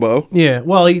desert hobo. yeah.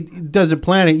 Well, he doesn't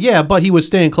plan it. Yeah, but he was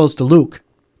staying close to Luke.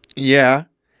 Yeah,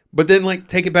 but then like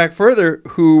take it back further.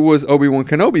 Who was Obi-Wan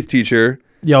Kenobi's teacher?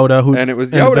 Yoda, who And it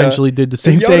was Yoda. eventually did the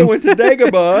same And Yoda thing. went to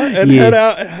Dagobah and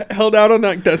Yeah. held out on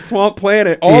that swamp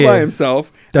planet all by Yeah.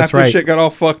 himself. That's after right. shit got all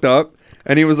fucked up,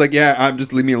 and he was like, "Yeah, I'm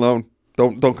just leave me alone.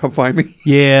 Don't come find me."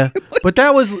 Yeah, but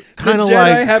that was kind The of Jedi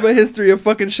like have a history of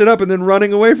fucking shit up and then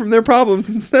running away from their problems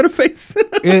instead of facing.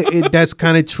 that's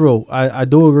kind of true. I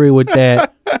do agree with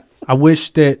that. I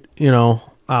wish that I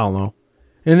don't know,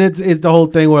 and it's the whole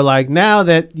thing where like now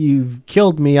that you've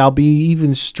killed me, I'll be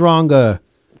even stronger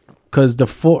because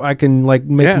I can like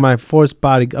make Yeah. my force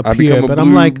body I appear. become a But blue,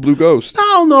 I'm like, blue ghost. I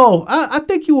don't know. I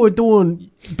think you were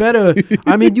doing better.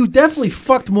 I mean, you definitely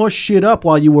fucked more shit up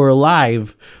while you were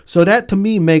alive. So that to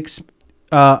me makes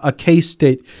a case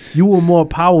that you were more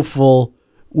powerful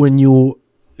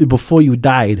before you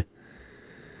died.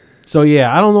 So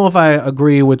yeah, I don't know if I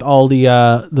agree with all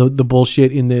the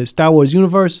bullshit in the Star Wars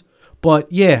universe,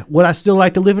 but yeah, would I still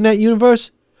like to live in that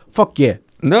universe? Fuck yeah.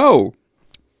 No.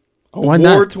 A Why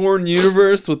not? war-torn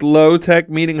universe with low tech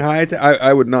meeting high tech.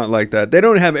 I would not like that. They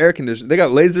don't have air conditioning. They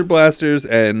got laser blasters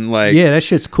and like Yeah, that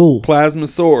shit's cool. plasma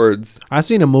swords, I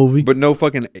seen a movie, but no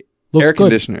fucking Looks air good.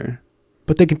 conditioner.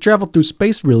 but they can travel through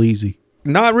space real easy.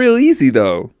 Not real easy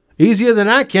though. Easier than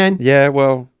I can. Yeah,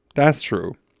 well, that's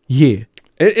true. Yeah.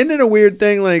 Isn't it a weird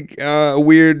thing, like a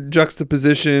weird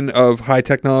juxtaposition of high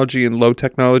technology and low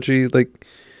technology? Like,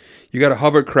 you got a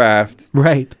hovercraft,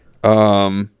 Right.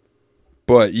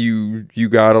 but you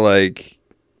gotta like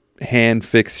hand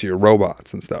fix your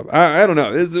robots and stuff. I don't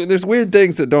know. There's weird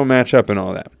things that don't match up and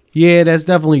all that. Yeah, that's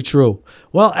definitely true.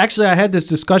 Well, actually, I had this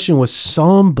discussion with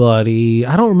somebody.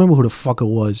 I don't remember who the fuck it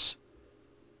was.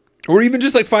 Or even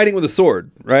just like fighting with a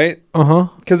sword, right? Uh-huh.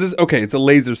 Because it's a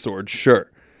laser sword, sure,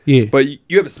 Yeah. but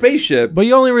you have a spaceship. But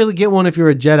you only really get one if you're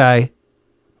a Jedi.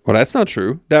 Well, that's not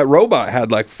true. That robot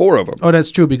had like 4 of them. Oh,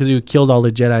 that's true because you killed all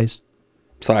the Jedis.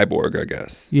 Cyborg, I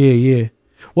guess. Yeah, yeah.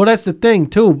 Well, that's the thing,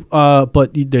 too.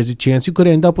 But there's a chance you could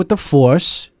end up with the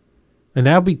Force. And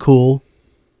that would be cool.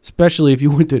 Especially if you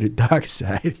went to the dark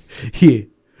side. Yeah.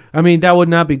 I mean, that would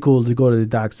not be cool to go to the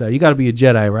dark side. You got to be a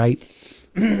Jedi, right?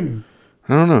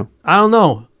 I don't know. I don't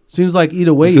know. Seems like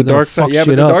either way It's you're the going dark to fuck side. Yeah, shit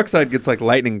but the up. dark side gets like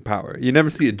lightning power. You never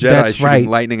see a Jedi That's shooting right.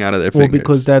 lightning out of their Well, fingers.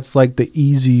 because that's like the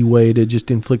easy way to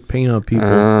just inflict pain on people.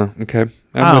 Okay.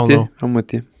 I don't know. I'm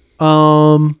with you.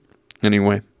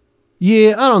 Anyway.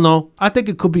 Yeah, I don't know. I think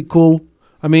it could be cool.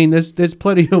 I mean, there's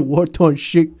plenty of war-torn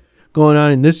shit going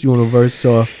on in this universe,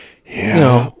 so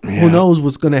who knows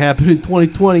what's gonna happen in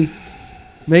 2020?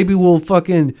 Maybe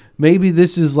maybe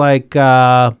this is like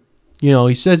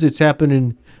he says it's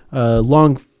happening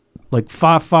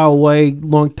far away,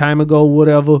 long time ago,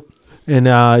 whatever. And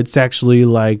it's actually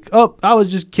like, oh, I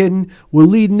was just kidding. We're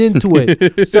leading into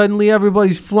it. Suddenly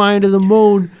everybody's flying to the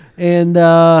moon, and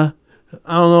I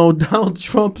don't know, Donald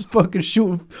Trump's fucking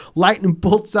shooting lightning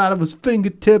bolts out of his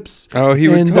fingertips. Oh, he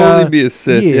would totally be a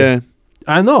Sith. Yeah.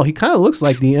 I know. He kind of looks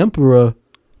like the Emperor,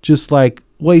 just like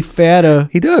way fatter.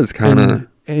 He does kind of.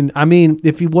 And I mean,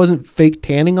 if he wasn't fake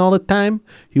tanning all the time,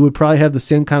 he would probably have the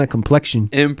same kind of complexion.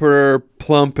 Emperor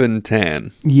plump and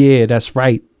tan. Yeah, that's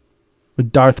right.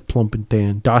 With Darth Plump and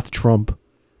Tan. Darth Trump.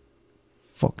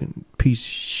 Fucking piece of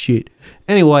shit.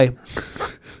 Anyway,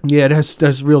 yeah,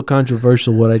 that's real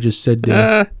controversial what I just said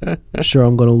there. I'm sure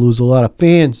I'm going to lose a lot of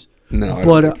fans. No, I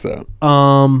don't think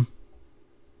so.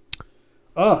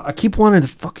 I keep wanting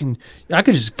to I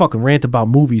could just fucking rant about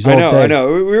movies all day. I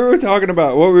know. We were talking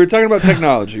about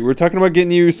technology. We were talking about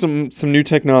getting you some new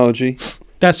technology.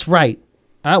 That's right.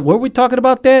 Were we talking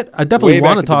about that? I definitely Way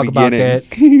back want to at the talk about that.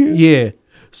 beginning. Yeah.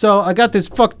 So I got this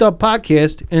fucked up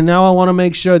podcast, and now I want to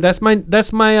make sure that's my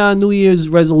New Year's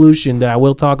resolution that I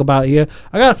will talk about here.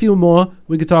 I got a few more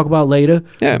we could talk about later.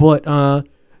 Yeah. But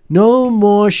no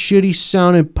more shitty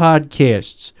sounding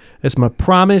podcasts. That's my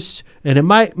promise, and it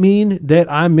might mean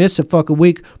that I miss a fucking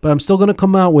week, but I'm still gonna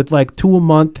come out with like 2 a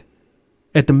month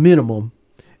at the minimum,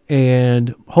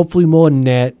 and hopefully more than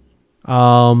that.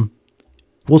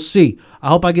 We'll see. I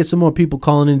hope I get some more people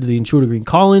calling into the Intruder Green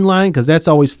call-in line, because that's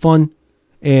always fun.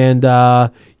 And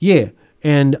yeah,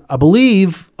 and I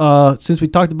believe since we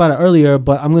talked about it earlier,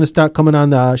 but I'm gonna start coming on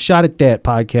the Shot at That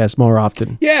podcast more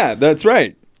often. Yeah, that's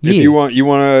right. Yeah. If you want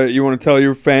to tell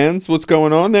your fans what's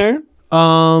going on there.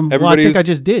 Well, I Everybody think I who's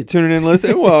just did. tuning in,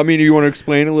 listen. Well, I mean, you want to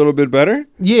explain a little bit better?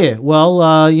 Yeah, well,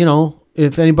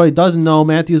 if anybody doesn't know,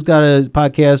 Matthew's got a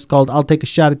podcast called I'll Take a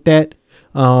Shot at That.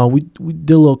 We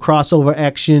did a little crossover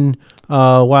action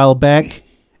a while back,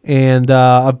 and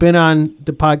I've been on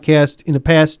the podcast in the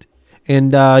past,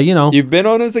 and You've been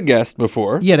on as a guest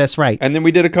before. yeah, that's right. And then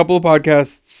we did a couple of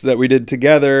podcasts that we did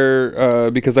together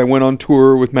because I went on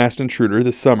tour with Masked Intruder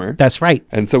this summer. That's right.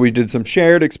 And so we did some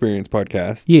shared experience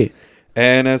podcasts. Yeah.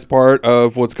 And as part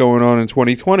of what's going on in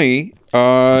 2020,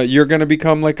 you're going to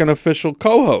become like an official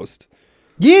co-host.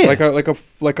 Yeah.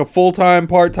 Like a full-time,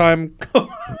 part-time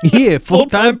yeah,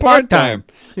 full-time, part-time.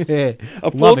 Yeah. A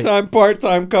Love it. full-time,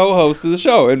 part-time co-host of the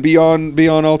show, and be on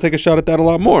I'll Take a Shot at That a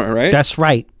lot more, right? That's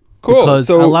right. Cool. Because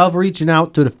So- I love reaching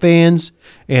out to the fans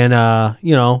and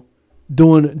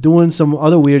doing some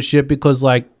other weird shit, because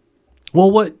I'll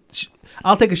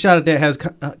Take a Shot at That has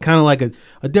kind of like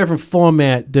a different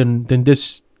format than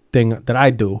this thing that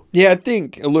I do. Yeah, I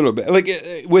think a little bit. Like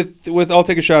with I'll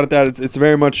Take a Shot at That, it's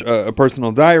very much a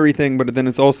personal diary thing, but then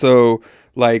it's also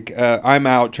like I'm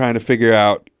out trying to figure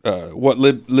out what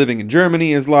living in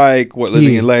Germany is like, what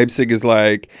living in Leipzig is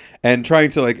like, and trying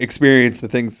to like experience the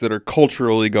things that are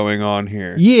culturally going on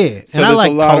here. Yeah, and I there's like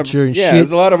a lot culture and yeah, shit.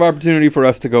 there's a lot of opportunity for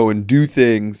us to go and do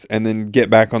things and then get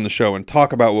back on the show and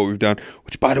talk about what we've done.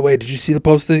 Which, by the way, did you see the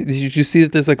post? Did you see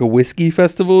that there's like a whiskey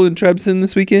festival in Trebsen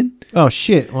this weekend? Oh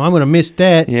shit! Well, I'm gonna miss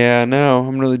that. Yeah, no,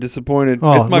 I'm really disappointed.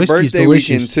 Oh, it's my whiskey's birthday delicious.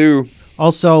 weekend too.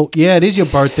 Also, yeah, it is your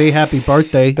birthday. Happy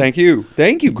birthday! Thank you,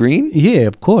 Green. Yeah,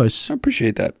 of course. I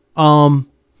appreciate that. I'm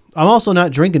also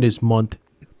not drinking this month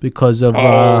because of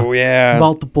yeah.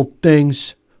 multiple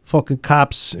things. Fucking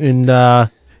cops and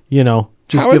just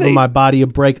How are giving they- my body a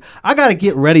break. I gotta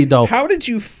get ready though. How did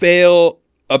you fail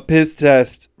a piss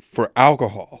test for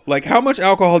alcohol? Like, how much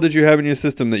alcohol did you have in your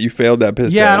system that you failed that piss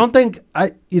test? Yeah, I don't think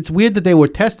it's weird that they were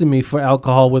testing me for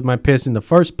alcohol with my piss in the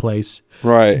first place.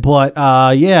 Right. But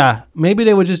yeah, maybe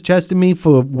they were just testing me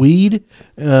for weed,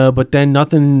 but then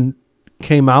nothing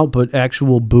came out but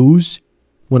actual booze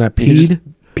when I You peed. just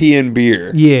pee in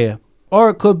beer. Yeah.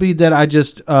 Or it could be that I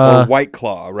just Or White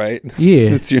Claw, right? yeah.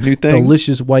 That's your new thing.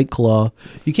 Delicious White Claw.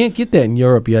 You can't get that in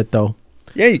Europe yet though.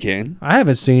 Yeah, you can. I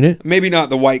haven't seen it. Maybe not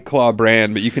the White Claw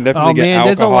brand, but you can definitely Oh get man,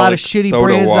 there's a lot of alcoholic shitty soda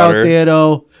brands water. out there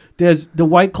though. There's the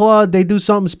White Claw. They do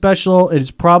something special.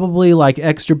 It's probably like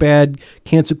extra bad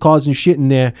cancer causing shit in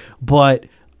there. But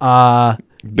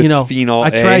Bisphenol I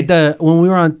A. tried when we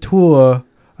were on tour.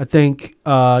 I think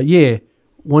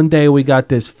one day we got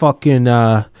this fucking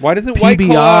Why doesn't White PBR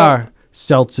Claw?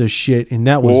 seltzer shit, and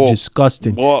that was Whoa.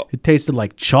 disgusting. Whoa. It tasted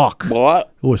like chalk.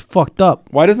 What? It was fucked up.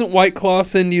 Why doesn't White Claw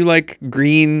send you like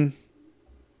Green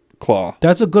Claw?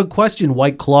 That's a good question.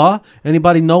 White Claw.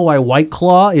 Anybody know why White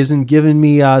Claw isn't giving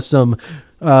me some?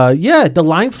 The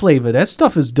lime flavor. That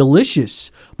stuff is delicious.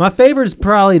 My favorite is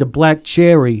probably the black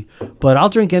cherry, but I'll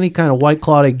drink any kind of White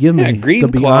Claw they give Yeah, me. Green to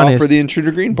be Claw honest. for the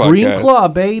Intruder Green podcast. Green Claw,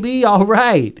 baby. All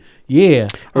right. Yeah.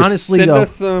 Or Honestly, send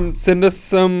though. send us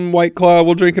some White Claw.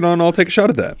 We'll drink it on. I'll take a shot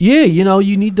at that. Yeah,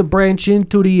 you need to branch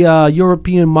into the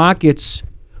European markets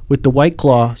with the White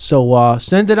Claw. So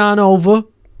send it on over,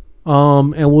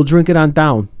 and we'll drink it on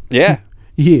down. Yeah.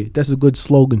 Yeah, that's a good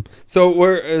slogan. So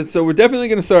we're definitely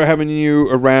going to start having you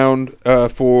around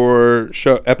for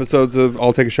episodes of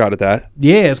I'll Take a Shot at That.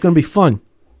 Yeah, it's gonna be fun.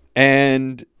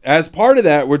 And as part of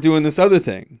that, we're doing this other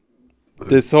thing.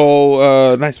 This whole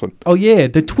nice one. Oh yeah,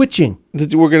 the twitching.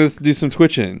 We're going to do some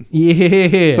twitching.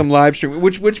 Yeah. Some live streaming,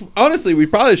 which honestly we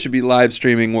probably should be live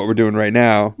streaming what we're doing right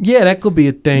now. Yeah, that could be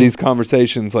a thing. These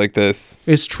conversations like this.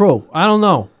 It's true. I don't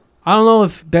know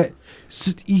if that.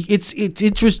 It's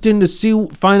interesting to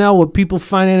find out what people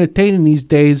find entertaining these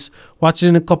days.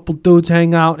 Watching a couple dudes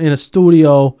hang out in a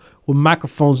studio with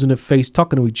microphones in their face,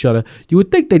 talking to each other. You would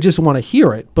think they just want to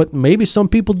hear it, but maybe some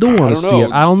people do want to see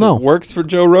it. I don't know. It works for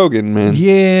Joe Rogan, man.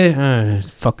 Yeah,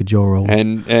 fuck a Joe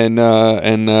Rogan. And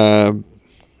I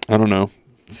don't know,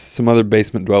 some other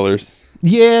basement dwellers.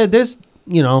 Yeah, there's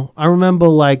I remember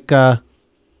like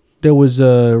there was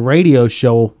a radio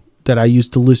show that I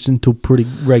used to listen to pretty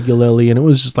regularly, and it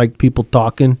was just like people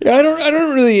talking. Yeah, I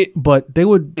don't really. But they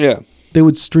would Yeah.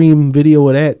 stream video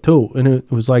of that too, and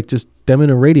it was like just them in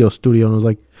a radio studio, and I was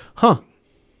like, huh,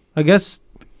 I guess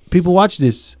people watch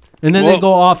this. And then Well- they'd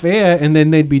go off air, and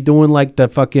then they'd be doing like the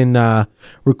fucking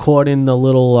recording the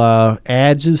little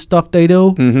ads and stuff they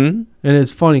do. Mm-hmm. And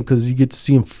it's funny because you get to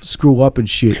see them screw up and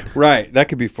shit. Right. That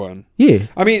could be fun. Yeah.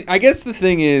 I mean, I guess the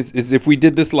thing is if we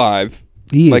did this live,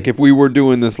 Yeah. like if we were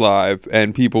doing this live,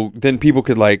 and people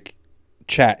could like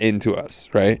chat into us,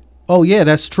 right? Oh, yeah,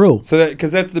 that's true. So that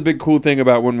because that's the big cool thing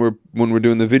about when we're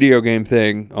doing the video game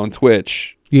thing on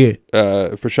Twitch. Yeah.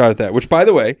 For Shot at That, which by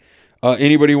the way,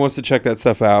 anybody who wants to check that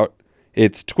stuff out,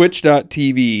 it's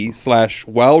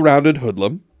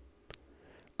twitch.tv/wellroundedhoodlum.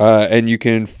 And you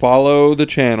can follow the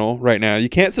channel right now. You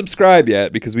can't subscribe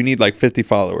yet because we need like 50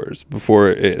 followers before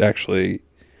it actually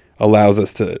allows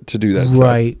us to do that stuff.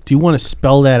 Right. Do you want to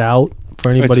spell that out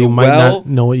for anybody who might not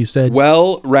know what you said?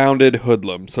 Well-rounded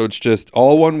hoodlum. So it's just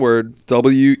all one word,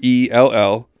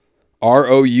 WELLROUNDED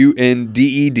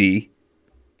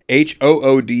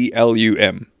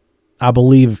HOODLUM. I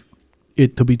believe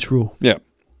it to be true. Yeah.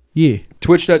 Yeah.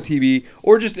 Twitch.tv,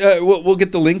 or just we'll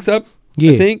get the links up.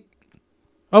 Yeah. I think.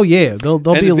 Oh, yeah. There'll And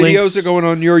be the videos links are going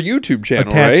on your YouTube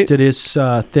channel, attached right? to this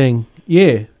thing.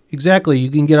 Yeah, exactly. You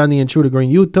can get on the Intruder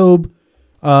Green YouTube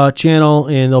channel,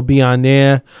 and they'll be on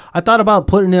there. I thought about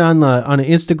putting it on the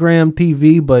Instagram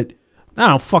TV, but I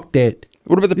don't fuck that.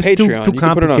 What about the It's too Patreon? You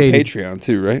can put it on complicated. Patreon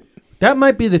too, right? That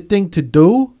might be the thing to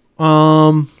do.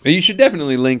 You should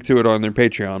definitely link to it on their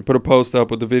Patreon. Put a post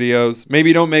up with the videos.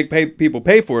 Maybe don't make people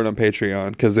pay for it on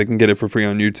Patreon because they can get it for free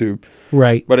on YouTube.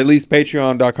 Right. But at least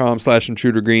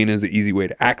patreon.com/intrudergreen is an easy way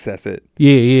to access it.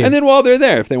 Yeah, yeah. And then while they're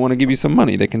there, if they want to give you some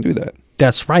money, they can do that.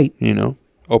 That's right. You know,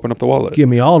 open up the wallet. Give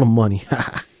me all the money.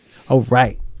 All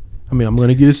right. I mean, I'm going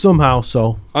to get it somehow,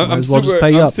 so might I'm as well super, just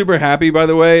pay I'm up. super happy, by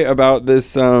the way, about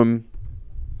this,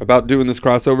 about doing this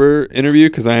crossover interview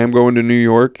because I am going to New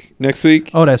York next week.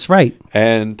 Oh, that's right.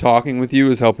 And talking with you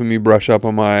is helping me brush up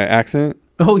on my accent.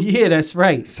 Oh, yeah, that's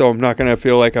right. So I'm not going to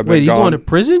feel like I've been Wait, are you gone. going to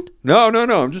prison? No.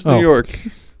 I'm just Oh. New York.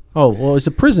 Oh, well, it's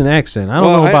a prison accent. I don't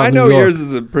Well, know about I New know York. yours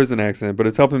is a prison accent, but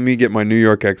it's helping me get my New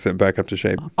York accent back up to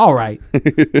shape. All right.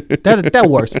 That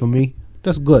works for me.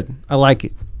 That's good. I like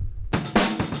it.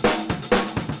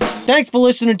 Thanks for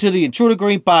listening to the Intruder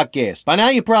Green Podcast. By now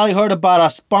you probably heard about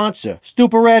our sponsor,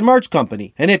 Stupid Rad Merch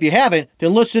Company. And if you haven't,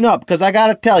 then listen up, because I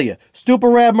gotta tell you, Stupid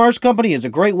Rad Merch Company is a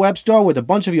great web store with a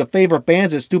bunch of your favorite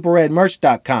bands at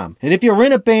stupidradmerch.com. And if you're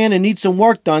in a band and need some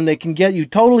work done, they can get you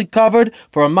totally covered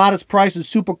for a modest price and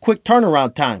super quick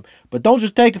turnaround time. But don't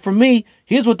just take it from me.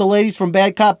 Here's what the ladies from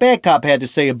Bad Cop had to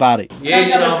say about it.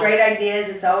 Comes up with great ideas.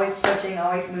 It's always pushing,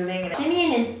 always moving.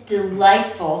 Simeon is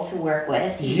delightful to work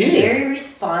with. He's very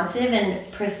responsive and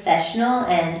professional,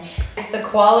 and It's the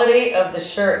quality of the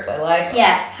shirts. I like them.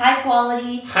 yeah, high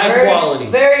quality. Very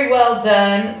well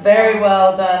done. Very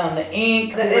well done on the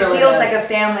ink. It really feels does. like a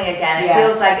family again. It Yeah.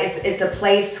 feels like it's a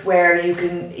place where you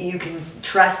can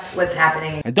trust what's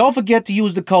happening. And don't forget to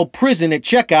use the code PRISON at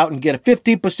checkout and get a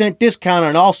 15% discount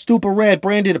on all Stupid Rad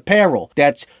branded apparel.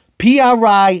 That's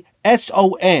PRISON,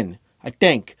 I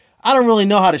think. I don't really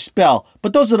know how to spell,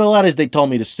 but those are the letters they told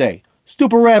me to say.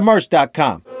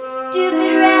 StupidRadMerch.com.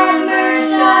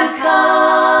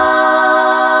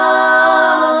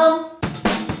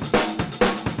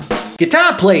 StupidRadMerch.com.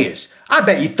 Guitar players, I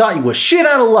bet you thought you were shit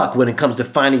out of luck when it comes to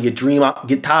finding your dream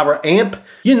guitar or amp.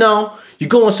 You know, you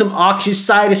go on some auction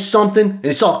site or something and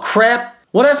it's all crap.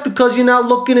 Well, that's because you're not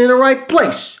looking in the right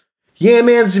place. Yeah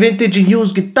Man's Vintage and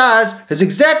Used Guitars has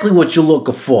exactly what you're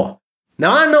looking for.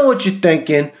 Now I know what you're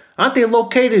thinking. Aren't they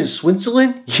located in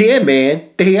Switzerland? Yeah man,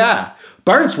 they are.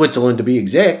 Bern, Switzerland to be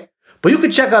exact. But you can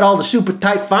check out all the super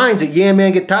tight finds at Yeah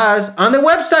Man Guitars on their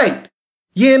website.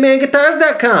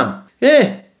 YeahManGuitars.com.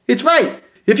 Yeah, it's right.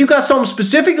 If you got something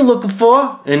specific you're looking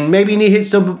for, and maybe you need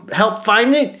some help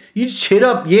finding it, you just hit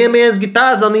up Yeah Man's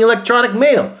Guitars on the electronic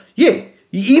mail. Yeah,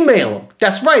 you email them.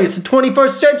 That's right, it's the 21st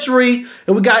century,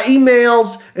 and we got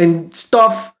emails and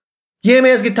stuff.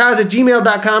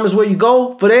 YeahMan'sGuitars@gmail.com is where you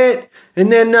go for that.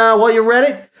 And then while you're at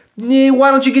it,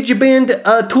 why don't you get your band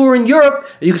tour in Europe,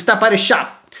 and you can stop by the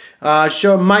shop.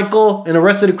 Sure, Michael and the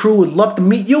rest of the crew would love to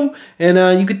meet you,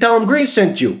 and you could tell them Green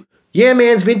sent you. Yeah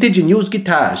Man's Vintage and Used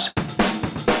Guitars.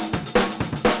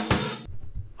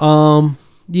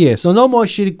 Yeah, so no more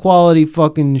shitty quality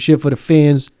fucking shit for the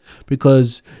fans,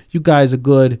 because you guys are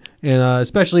good, and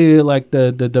especially like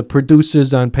the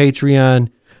producers on Patreon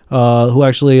who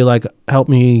actually like help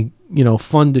me,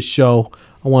 fund the show.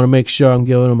 I want to make sure I'm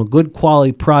giving them a good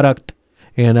quality product,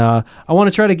 and I want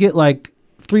to try to get like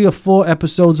 3 or 4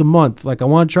 episodes a month. Like I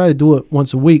want to try to do it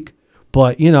once a week,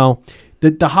 but you know,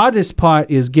 the hardest part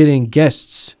is getting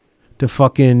guests to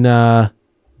fucking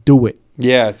do it.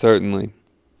 Yeah, certainly.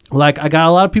 Like I got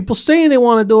a lot of people saying they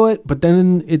want to do it, but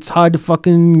then it's hard to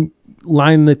fucking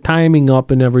line the timing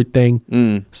up and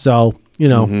everything. So, you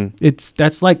know,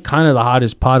 that's like kind of the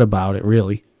hardest part about it,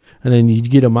 really. And then you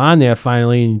get them on there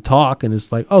finally and you talk and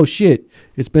it's like, oh shit,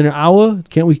 it's been an hour.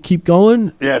 Can't we keep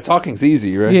going? Yeah, talking's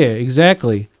easy, right? Yeah,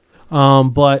 exactly.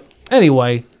 But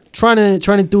anyway, trying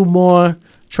to do more,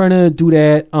 trying to do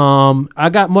that. I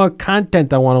got more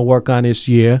content I want to work on this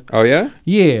year. Oh, yeah?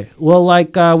 Yeah. Well,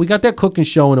 like we got that cooking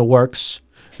show in the works.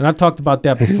 And I've talked about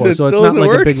that before, it so it's still not in the like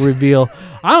works? a big reveal.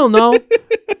 I don't know.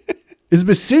 It's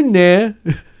been sitting there.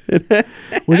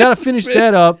 We got to finish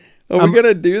that up. Are we going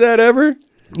to do that ever?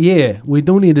 Yeah, we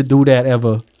do need to do that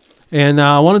ever. And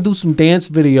I want to do some dance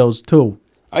videos too.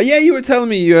 Yeah, you were telling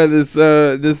me you had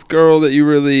this girl that you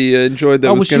really enjoyed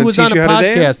that was she going to was teach on a you how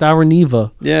to dance. podcast,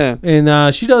 Araniva. Yeah.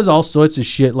 And she does all sorts of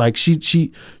shit. Like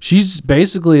she's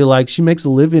basically like she makes a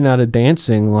living out of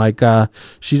dancing. Like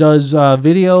she does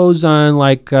videos on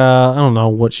like I don't know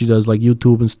what she does, like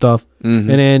YouTube and stuff. And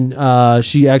then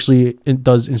she actually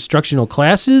does instructional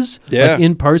classes, Yeah. like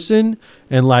in person,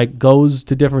 and like goes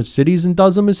to different cities and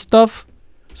does them and stuff.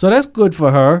 So that's good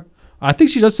for her. I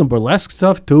think she does some burlesque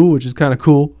stuff too, which is kind of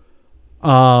cool.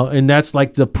 And that's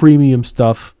like the premium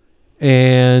stuff.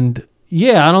 And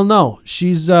yeah, I don't know.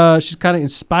 She's kind of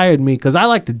inspired me because I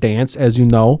like to dance, as you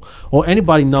know, or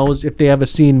anybody knows if they ever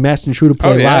seen Master Intruder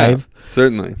play live.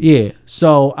 Certainly. Yeah.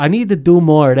 So I need to do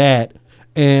more of that.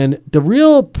 And the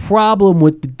real problem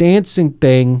with the dancing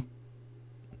thing,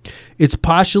 it's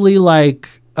partially like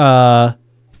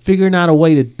figuring out a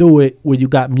way to do it where you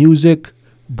got music,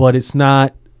 but it's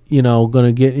not, you know,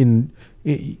 gonna get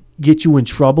you in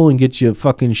trouble and get your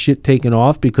fucking shit taken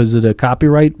off because of the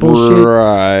copyright bullshit.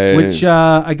 Right. Which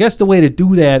I guess the way to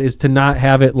do that is to not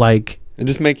have it like. And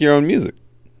just make your own music.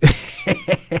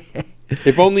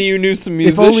 If only you knew some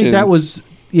musicians. If only that was.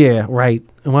 Yeah. Right.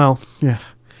 Well. Yeah.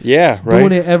 Yeah. Right.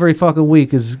 Doing it every fucking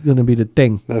week is gonna be the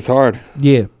thing. That's hard.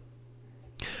 Yeah.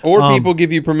 Or people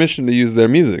give you permission to use their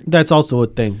music. That's also a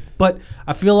thing. But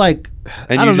I feel like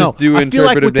And I you don't just know. do I feel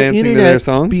like interpretive with the dancing to internet their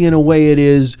songs? being a way it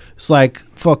is, it's like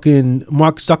fucking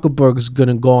Mark Zuckerberg's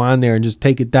gonna go on there and just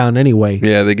take it down anyway.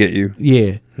 Yeah, they get you.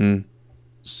 Yeah.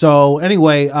 So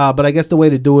anyway, but I guess the way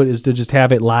to do it is to just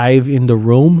have it live in the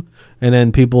room, and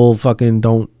then people fucking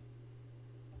don't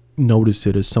notice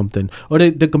it or something, or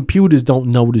the computers don't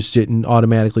notice it and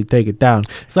automatically take it down.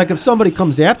 It's like if somebody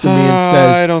comes after me and I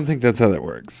says, don't think that's how that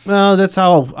works. "Well, that's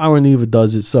how our Neva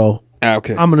does it," so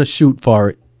Okay. I'm gonna shoot for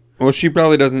it. Well, she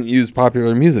probably doesn't use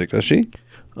popular music, does she?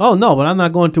 Oh no, but I'm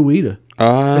not going to either.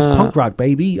 It's punk rock,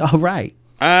 baby. All right.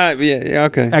 Yeah,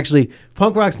 okay. Actually,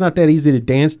 punk rock's not that easy to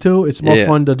dance to. It's more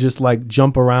fun to just like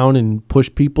jump around and push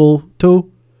people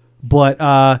to. But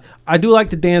I do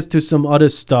like to dance to some other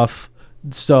stuff.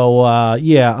 So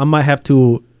yeah, I might have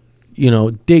to, you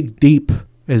know, dig deep,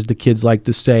 as the kids like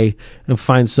to say, and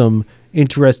find some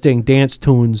interesting dance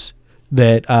tunes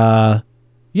that,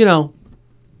 you know,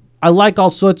 I like all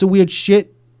sorts of weird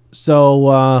shit.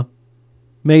 So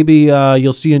maybe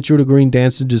you'll see Intruder Green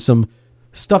dancing to some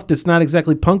stuff that's not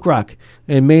exactly punk rock,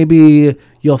 and maybe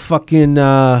you'll fucking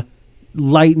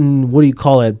lighten, what do you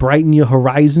call it, brighten your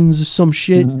horizons or some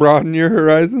shit. Broaden your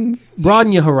horizons?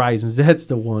 Broaden your horizons, that's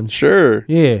the one. Sure.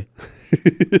 Yeah.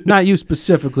 Not you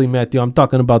specifically, Matthew. I'm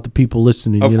talking about the people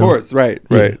listening. Of course, right,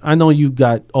 right. I know you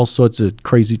got all sorts of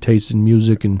crazy tastes in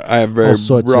music and I have very all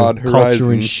sorts broad of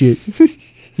culture and horizons. shit.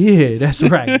 Yeah, that's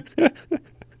right.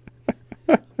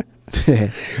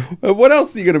 What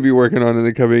else are you going to be working on in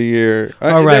the coming year?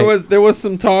 All right. There was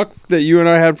some talk that you and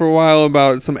I had for a while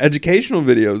about some educational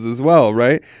videos as well,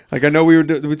 right? Like I know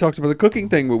we talked about the cooking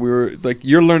thing, but we were like,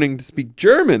 you're learning to speak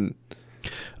German.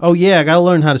 Oh yeah, I gotta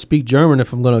learn how to speak German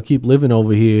if I'm gonna keep living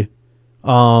over here.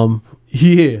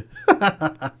 Yeah,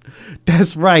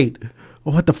 that's right.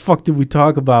 What the fuck did we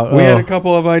talk about? We had a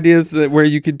couple of ideas where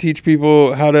you could teach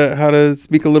people how to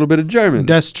speak a little bit of German.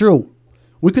 That's true.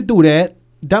 We could do that.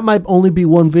 That might only be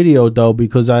one video though,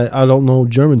 because I don't know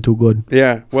German too good.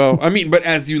 Yeah, well, I mean, but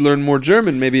as you learn more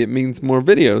German, maybe it means more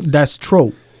videos. That's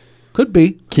true. Could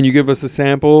be. Can you give us a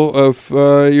sample of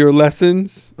your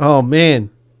lessons? Oh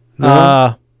man.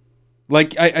 No?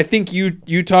 Like I think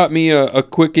you taught me a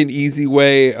quick and easy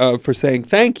way for saying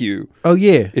thank you. Oh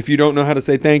yeah. If you don't know how to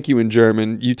say thank you in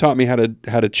German, you taught me how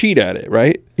to cheat at it,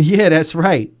 right? Yeah, that's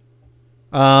right.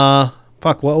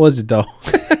 Fuck, what was it though?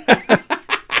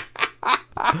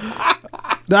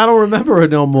 I don't remember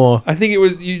it no more. I think it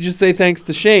was you just say thanks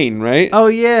to Shane, right? Oh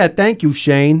yeah, thank you,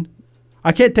 Shane.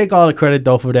 I can't take all the credit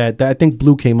though for that. I think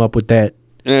Blue came up with that.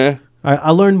 Yeah.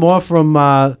 I learned more from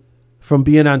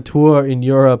being on tour in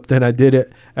Europe than I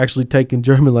did actually taking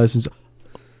German lessons.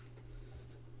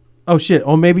 Oh shit!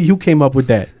 Or maybe you came up with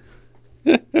that.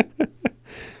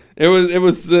 It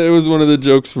was one of the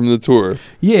jokes from the tour.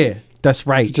 Yeah, that's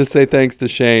right. Just say thanks to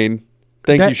Shane.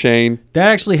 Thank you, Shane. That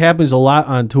actually happens a lot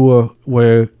on tour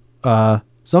where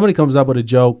somebody comes up with a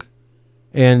joke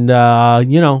and,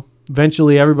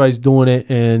 eventually everybody's doing it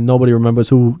and nobody remembers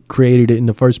who created it in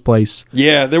the first place.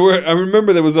 Yeah, I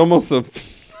remember there was almost a...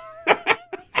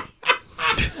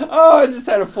 Oh, I just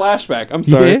had a flashback. I'm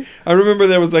sorry. Yeah? I remember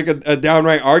there was like a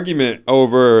downright argument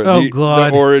over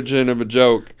the origin of a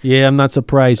joke. Yeah, I'm not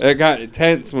surprised. It got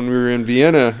tense when we were in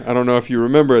Vienna. I don't know if you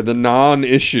remember the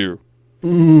non-issue.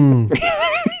 It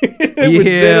was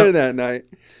dinner that night.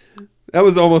 That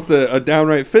was almost a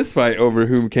downright fist fight over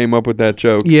who came up with that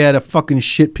joke. Yeah, the fucking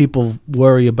shit people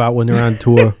worry about when they're on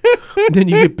tour. Then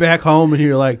you get back home and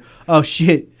you're like, oh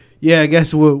shit. Yeah, I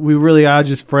guess we really are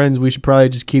just friends. We should probably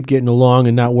just keep getting along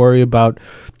and not worry about,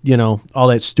 all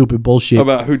that stupid bullshit.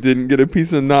 About who didn't get a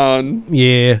piece of naan.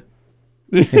 Yeah.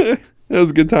 That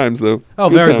was good times, though. Oh,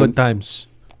 very good times.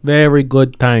 Very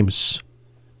good times.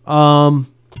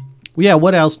 Yeah,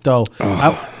 what else, though?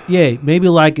 Maybe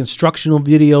like instructional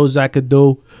videos I could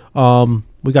do.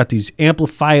 We got these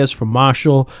amplifiers from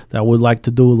Marshall that I would like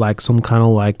to do like some kind of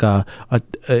like a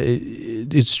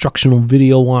instructional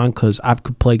video on because I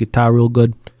could play guitar real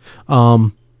good.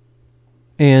 And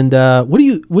what are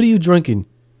you drinking?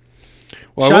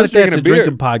 Well, Shot I was at That's drinking a a beer.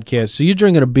 drinking podcast. So you're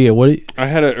drinking a beer. I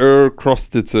had an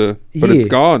Krostitzer, but it's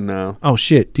gone now. Oh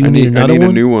shit! Do you need another I need one?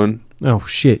 a new one. Oh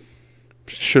shit!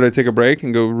 Should I take a break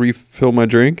and go refill my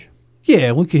drink?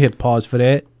 Yeah, we could hit pause for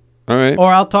that. All right.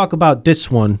 Or I'll talk about this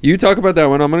one. You talk about that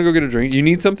one. I'm going to go get a drink. You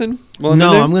need something? No,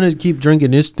 I'm going to keep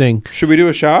drinking this thing. Should we do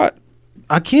a shot?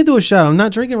 I can't do a shot. I'm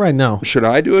not drinking right now. Should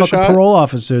I do a Fucking shot? parole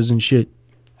officers and shit.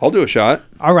 I'll do a shot.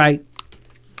 All right.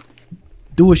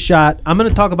 Do a shot. I'm going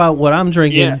to talk about what I'm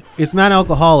drinking. Yeah. It's not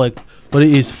alcoholic, but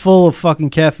it is full of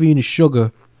fucking caffeine and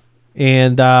sugar.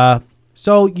 And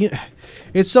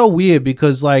it's so weird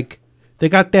because, like, they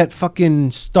got that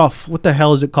fucking stuff. What the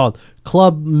hell is it called?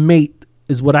 Club Mate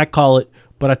is what I call it,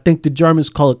 but I think the Germans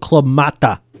call it Club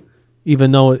Mata,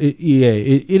 even though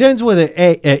it ends with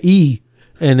a E,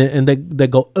 and they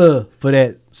go for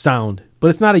that sound, but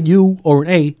it's not a U or an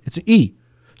A, it's an E.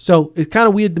 So it's kind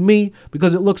of weird to me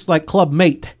because it looks like Club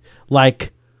Mate,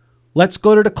 like let's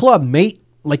go to the club, mate,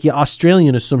 like you're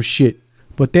Australian or some shit,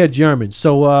 but they're German.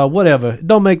 So whatever, it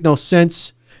don't make no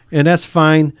sense, and that's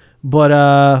fine.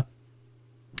 But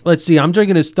let's see, I'm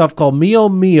drinking this stuff called Mio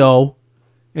Mio.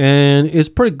 And it's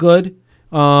pretty good.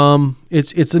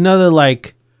 It's another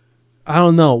like, I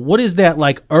don't know, what is that,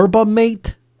 like Urban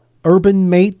Mate,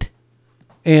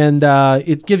 and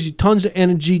it gives you tons of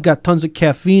energy, got tons of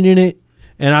caffeine in it,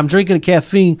 and I'm drinking the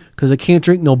caffeine because I can't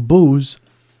drink no booze,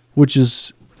 which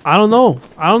is I don't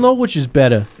know which is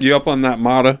better. You up on that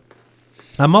Mata?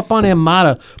 I'm up on that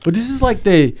Mata, but this is like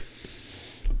the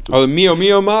Mio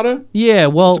Mio Mata? Yeah,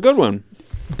 well, it's a good one.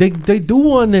 They do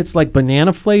one that's like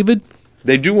banana flavored.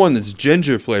 They do one that's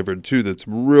ginger flavored too. That's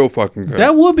real fucking good.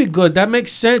 That would be good. That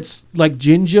makes sense. Like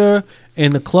ginger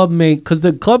and the Club Mate, because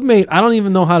the Club Mate, I don't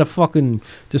even know how to fucking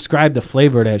describe the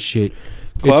flavor of that shit.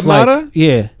 Club Mata?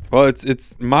 Yeah. Well,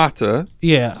 it's Mata.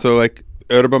 Yeah. So like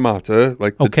Yerba Mata,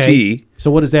 like the tea.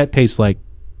 So what does that taste like?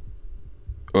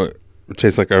 It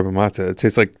tastes like Yerba Mata. It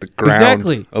tastes like the ground.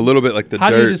 Exactly. A little bit like the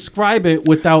How dirt. do you describe it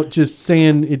without just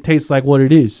saying it tastes like what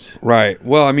it is? Right.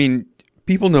 Well, I mean,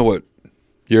 people know what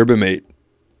Yerba Mate.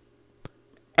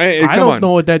 I don't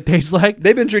know what that tastes like.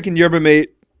 They've been drinking Yerba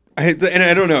Mate, and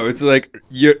I don't know. It's like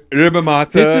Yerba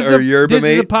Mata or Yerba Mate.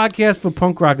 This is a podcast for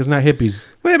punk rockers, not hippies.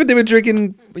 Well, yeah, but they've been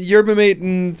drinking Yerba Mate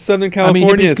in Southern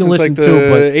California hippies can since like listen the too,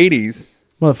 but 80s.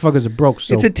 Motherfuckers are broke,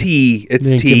 so It's a tea. It's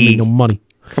they ain't giving me tea. no money.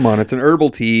 Come on, it's an herbal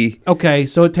tea. Okay,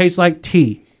 so it tastes like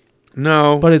tea.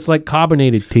 No, but it's like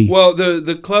carbonated tea. Well,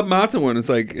 the Club Mata one is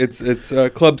like it's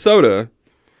club soda,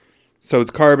 so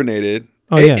it's carbonated.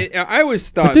 Oh yeah. I always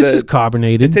thought but this that is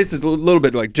carbonated. It tastes a little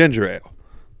bit like ginger ale,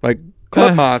 like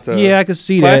Club Mata. Yeah, I can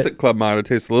see Classic Club Mata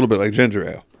tastes a little bit like ginger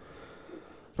ale.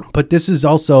 But this is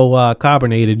also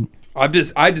carbonated. I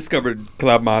discovered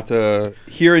Club Mata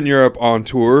here in Europe on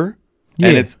tour. Yeah.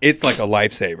 And it's like a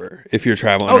lifesaver if you're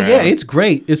traveling around. Yeah, it's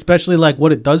great, especially like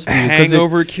what it does for you.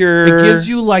 Hangover cure. It gives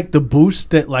you like the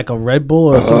boost that like a Red Bull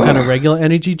or some kind of regular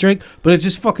energy drink, but it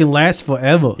just fucking lasts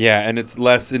forever. Yeah, and it's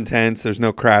less intense. There's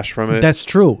no crash from it. That's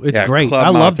true. It's great. Club I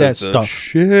love that Mata's the stuff.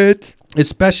 Shit.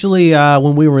 Especially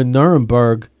when we were in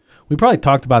Nuremberg, We probably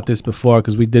talked about this before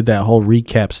because we did that whole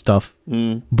recap stuff.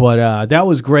 But that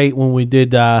was great when we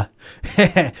did.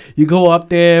 You go up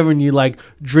there and you like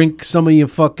drink some of your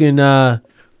fucking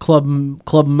Club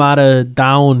Mata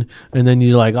down, and then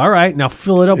you're like, all right, now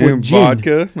fill it up with gin.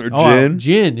 Vodka or gin.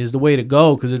 Gin is the way to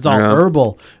go because it's all Yeah.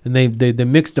 herbal, and they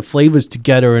mix the flavors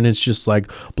together, and it's just like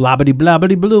blobbity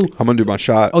blobbity blue. I'm gonna do my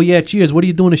shot. Oh yeah, cheers. What are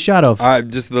you doing a shot of?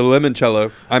 Just the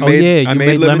limoncello. I you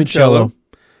made limoncello.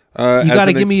 You as got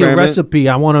to an give me a experiment. recipe.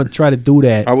 I want to try to do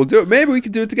that. I will do it. Maybe we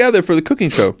could do it together for the cooking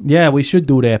show. Yeah, we should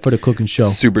do that for the cooking show.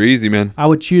 Super easy, man. I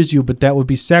would cheers you, but that would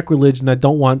be sacrilege, and I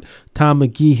don't want Tom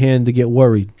McGeehan to get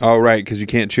worried. Oh, right, because you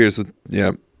can't cheers with.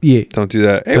 Yeah, Yeah, don't do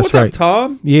that. Hey, That's what's up, right.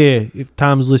 Tom? yeah. If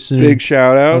Tom's listening, Big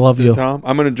shout out I love to you. Tom.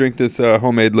 I'm gonna drink this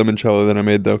homemade limoncello that I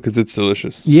made though, because it's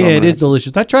delicious. So Yeah, I'm it gonna is have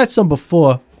delicious. I tried some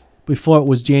before it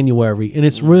was January, and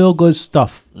it's real good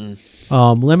stuff.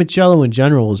 Limoncello in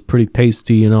general is pretty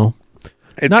tasty, you know.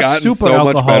 It's not gotten super so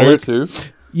much better alcoholic. too.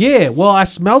 Yeah, well, I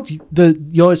smelled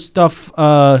your stuff,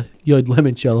 your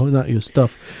limoncello, not your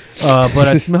stuff, but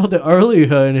I smelled it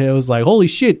earlier, and it was like, holy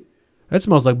shit, that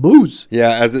smells like booze.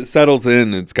 Yeah, as it settles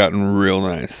in, it's gotten real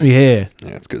nice. Yeah,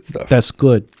 Yeah, it's good stuff. that's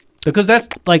good because that's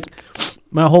like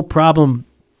my whole problem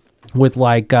with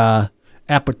like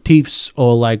aperitifs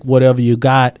or like whatever you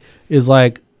got is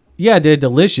like, yeah, they're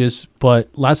delicious, but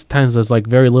lots of times there's like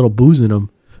very little booze in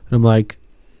them, and I'm like,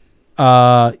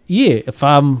 yeah, if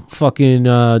I'm fucking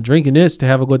drinking this to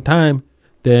have a good time,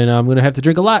 then I'm gonna have to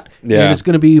drink a lot. Yeah. And it's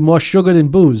gonna be more sugar than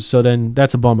booze, so then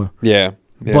that's a bummer. Yeah.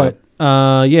 Yeah.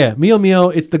 But yeah, Mio Mio,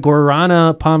 it's the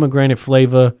guarana pomegranate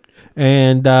flavor,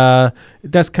 and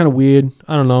that's kind of weird.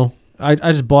 I don't know. I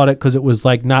just bought it because it was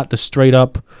like not the straight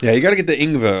up. Yeah, you got to get the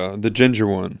Ingva, the ginger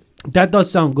one. That does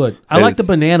sound good. I like the It's-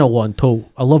 banana one too.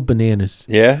 I love bananas.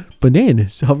 Yeah.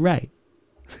 Bananas, all right.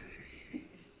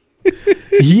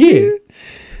 Yeah.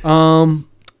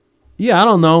 Yeah, I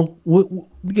don't know. We're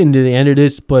getting to the end of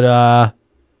this, but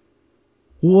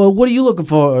well, what are you looking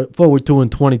forward to in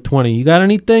 2020? You got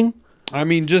anything I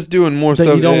mean, just doing more that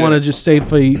stuff. you don't want to just save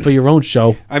for your own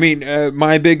show? I mean,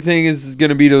 my big thing is going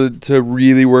to be to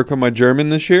really work on my German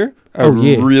this year. I Oh,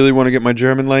 yeah. really want to get my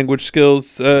German language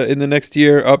skills in the next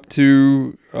year up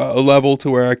to a level to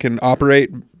where I can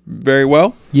operate very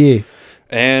well. Yeah.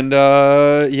 And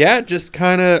yeah, just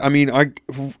kind of, I mean,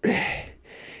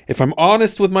 if I'm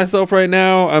honest with myself right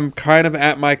now, I'm kind of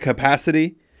at my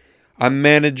capacity. I'm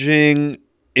managing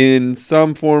in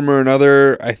some form or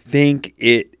another. I think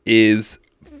it is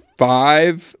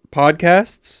 5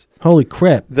 podcasts Holy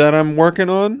crap. that I'm working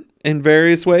on in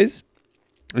various ways,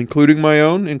 including my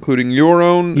own, including your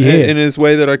own, Yeah. in his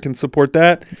way that I can support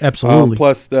that. Absolutely.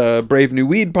 Plus the Brave New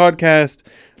Weed podcast,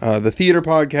 the theater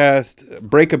podcast,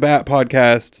 Break a Bat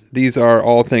podcast. These are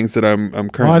all things that I'm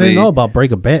currently. Oh, I didn't know about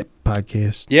Break a Bet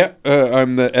podcast. Yeah,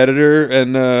 I'm the editor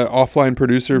and offline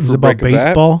producer Is for it about Break a Bat.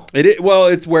 baseball? Well,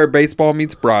 it's where baseball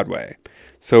meets Broadway.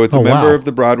 So it's a Oh, member wow. of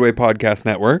the Broadway Podcast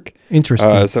Network.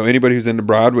 Interesting. So anybody who's into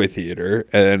Broadway theater,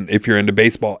 and if you're into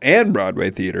baseball and Broadway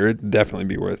theater, it'd definitely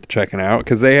be worth checking out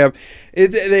because they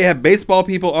have baseball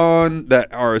people on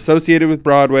that are associated with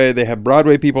Broadway. They have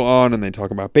Broadway people on, and they talk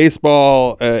about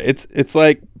baseball. It's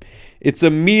like it's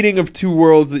a meeting of two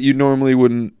worlds that you normally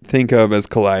wouldn't think of as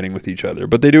colliding with each other,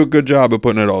 but they do a good job of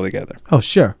putting it all together. Oh,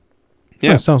 sure.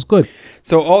 Yeah. Yeah, sounds good.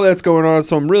 So all that's going on.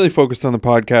 So I'm really focused on the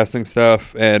podcasting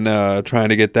stuff and trying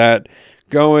to get that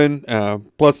going.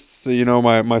 Plus, you know,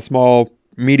 my small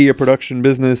media production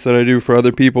business that I do for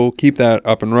other people, keep that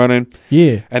up and running.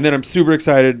 Yeah. And then I'm super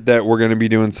excited that we're going to be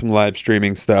doing some live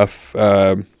streaming stuff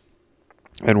and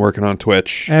working on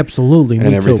Twitch Absolutely. Me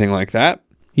and everything too. like that.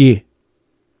 Yeah.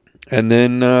 And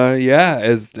then, yeah,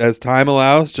 as time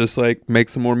allows, just like make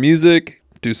some more music,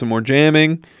 do some more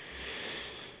jamming.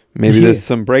 Maybe Yeah. there's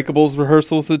some Breakables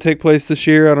rehearsals that take place this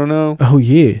year. I don't know. Oh,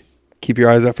 yeah. Keep your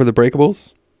eyes out for the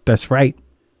Breakables. That's right.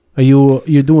 Are you're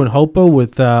doing Hopa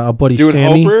with our buddy Doing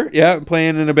Sammy? Hoper, yeah,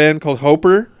 playing in a band called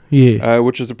Hoper, Yeah.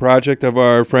 which is a project of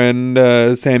our friend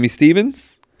Sammy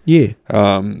Stevens. Yeah.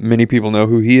 Many people know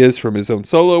who he is from his own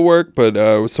solo work, but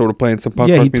was sort of playing some punk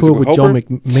Yeah, rock he music toured with Joe Hoper.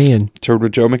 McMahon. Toured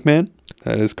with Joe McMahon.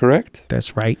 That is correct.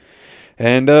 That's right.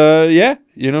 And yeah,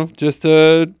 you know, just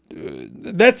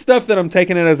that stuff that I'm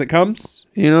taking it as it comes.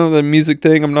 You know, the music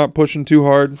thing, I'm not pushing too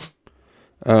hard.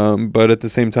 But at the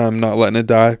same time, not letting it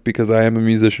die because I am a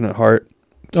musician at heart.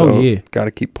 So Oh, yeah. got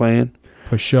to keep playing.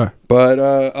 For sure. But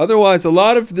otherwise, a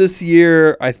lot of this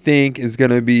year, I think, is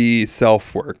going to be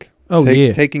self-work. Oh,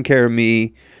 yeah. Taking care of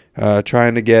me,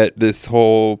 trying to get this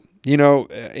whole, you know,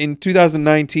 in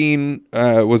 2019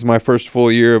 was my first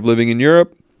full year of living in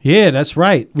Europe. Yeah, that's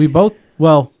right. We both,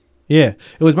 well, Yeah,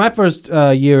 it was my first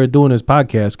year doing this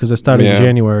podcast because I started in Yeah.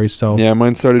 January. So Yeah,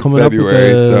 mine started coming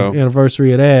February. up with the So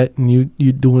anniversary of that, and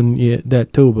you doing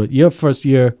that too. But your first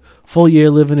year, full year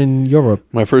living in Europe.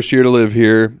 my first year to live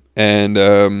here, and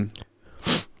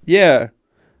yeah,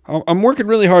 I'm working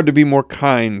really hard to be more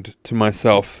kind to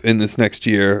myself in this next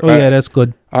year. Oh yeah, that's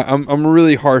good. I'm a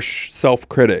really harsh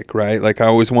self-critic, right? Like I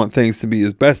always want things to be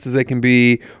as best as they can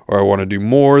be, or I want to do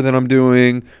more than I'm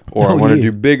doing, or I Oh, want to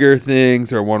yeah. do bigger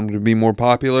things, or I want them to be more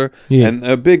popular. Yeah. And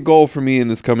a big goal for me in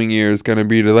this coming year is going to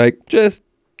be to like just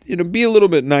be a little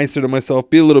bit nicer to myself,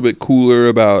 be a little bit cooler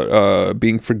about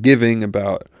being forgiving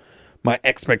about my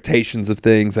expectations of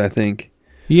things. I think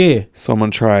Yeah, so. I'm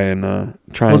gonna try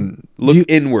and look you-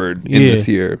 inward in Yeah. this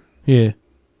year. yeah.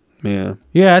 Yeah.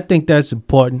 Yeah, I think that's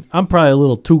important. I'm probably a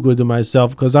little too good to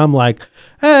myself because I'm like,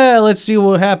 let's see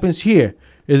what happens here.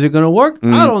 Is it gonna work?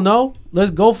 I don't know. Let's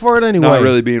go for it anyway. Not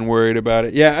really being worried about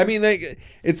it. Yeah, I mean, like,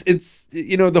 it's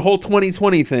the whole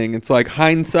 2020 thing. It's like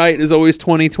hindsight is always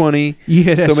 2020.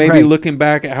 Yeah, that's so maybe right. looking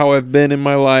back at how I've been in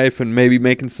my life and maybe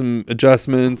making some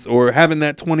adjustments or having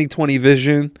that 2020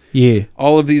 vision. Yeah,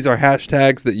 All of these are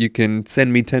hashtags that you can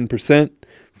send me 10%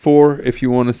 for if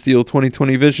you want to steal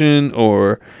 2020 vision,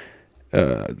 or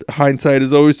hindsight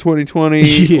is always 2020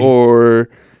 Yeah. or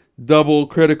double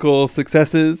critical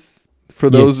successes for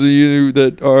those Yes. of you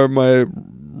that are my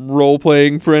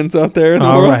role-playing friends out there in the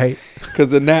all world. right.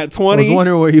 Because in that I was 20,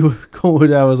 wondering where you were going with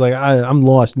that. I was like, I'm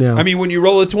lost now. I mean, when you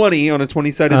roll a 20 on a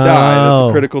 20-sided die, that's a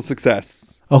Oh. critical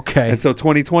success. okay. And so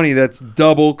 2020, that's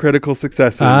double critical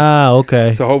successes.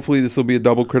 Okay. So hopefully this will be a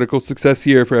double critical success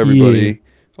year for everybody. Yeah.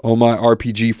 All my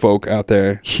RPG folk out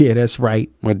there, Yeah, that's right.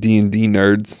 my D&D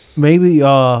nerds. Maybe,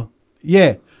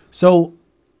 yeah. So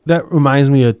that reminds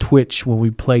me of Twitch when we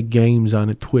play games on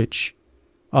a Twitch.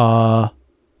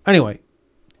 Anyway,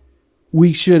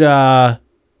 we should wrap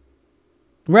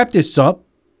this up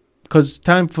because it's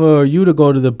time for you to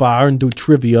go to the bar and do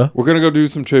trivia. We're going to go do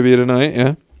some trivia tonight,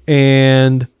 yeah?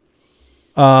 And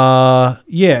yeah,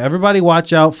 everybody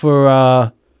watch out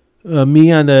for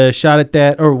me on the Shot at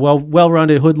That or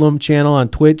Well-Rounded Hoodlum channel on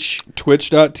Twitch.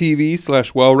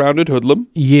 Twitch.tv/well-rounded-hoodlum.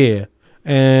 Yeah.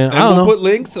 And I And don't we'll know. put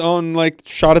links on like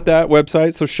Shot at That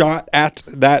website. So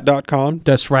shotathat.com.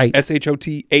 That's right.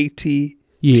 SHOTATTHAT.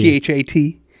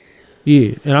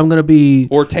 Yeah. And I'm going to be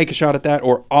Or take a shot at that,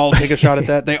 or I'll take a shot at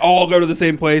that. They all go to the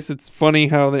same place. It's funny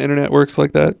how the internet works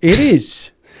like that. It is.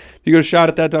 If you go to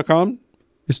shotathat.com,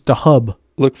 It's the hub.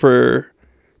 look for,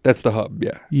 that's the hub,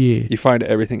 yeah. Yeah. You find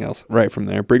everything else right from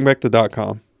there. Bring back the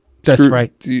 .com. That's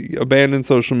right. Abandon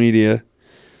social media.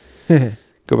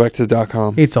 Go back to the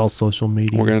 .com. It's all social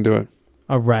media. We're going to do it.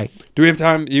 All right. Do we have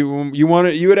time? You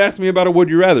had asked me about a would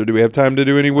you rather. Do we have time to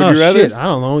do any would you shit. rathers? I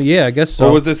don't know. Yeah, I guess so.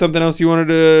 Or was there something else you wanted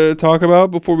to talk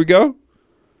about before we go?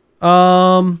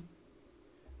 No,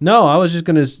 I was just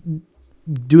gonna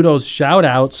do those shout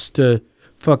outs to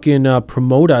fucking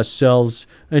promote ourselves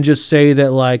and just say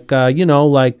that like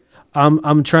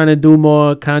I'm trying to do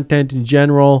more content in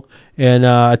general, and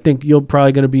I think you're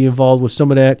probably gonna be involved with some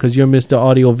of that because you're Mr.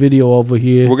 Audio Video over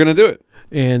here. We're going to do it.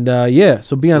 And yeah,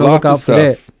 so be on the Lots of lookout for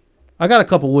that. stuff. I got a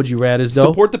couple would you rathers though.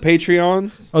 Support the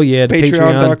Patreons. Oh yeah, the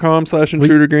Patreon.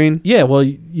 Patreon.com/intrudergreen. Yeah, well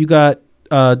you got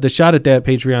the Shot at That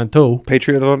Patreon too.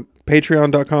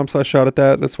 Patreon.com/shot at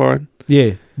that. That's fine.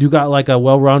 Yeah, you got like a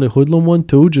well-rounded hoodlum one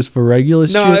too, just for regular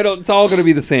No, shit. it's all going to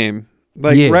be the same.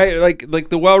 Like Yeah. right, like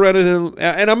the well-rounded,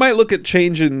 and I might look at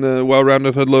changing the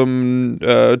well-rounded hoodlum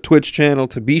Twitch channel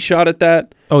to be Shot at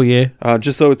That, Oh yeah,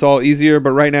 just so it's all easier.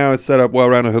 But right now it's set up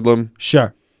well-rounded hoodlum.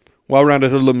 sure.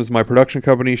 Well-rounded hoodlum is my production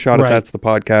company. Shot Right. at That's the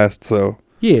podcast. So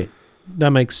Yeah, that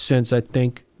makes sense. I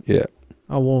think yeah,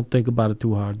 I won't think about it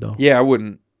too hard though. yeah, I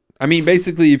wouldn't. I mean,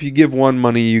 basically, if you give one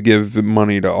money, you give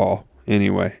money to all.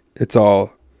 Anyway, it's a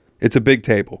big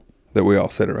table that we all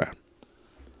sit around.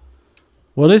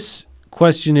 Well, this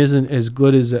question isn't as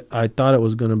good as I thought it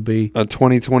was going to be, A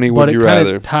 2020 but would it you kind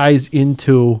rather? of ties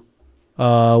into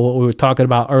what we were talking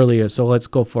about earlier. So let's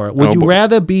go for it. Would Oh, you boy.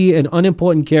 rather be an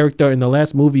unimportant character in the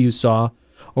last movie you saw,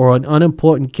 or an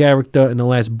unimportant character in the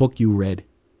last book you read?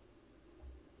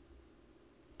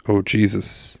 Oh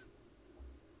Jesus.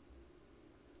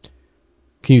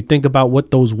 Can you think about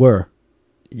what those were?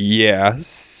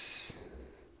 Yes.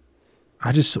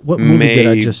 What movie did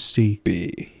I just see?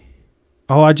 Be.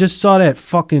 Oh, I just saw that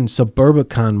fucking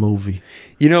Suburbicon movie.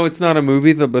 You know, it's not a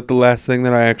movie, but the last thing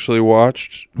that I actually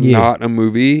watched, Yeah. not a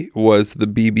movie, was the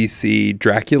BBC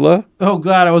Dracula. Oh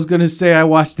God, I was gonna say I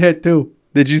watched that too.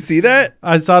 Did you see that?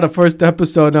 I saw the first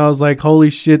episode and I was like, holy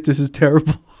shit, this is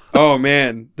terrible. Oh,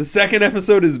 man. The second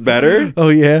episode is better. Oh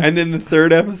yeah. And then the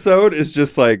third episode is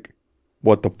just like,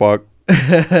 what the fuck?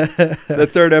 The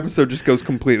third episode just goes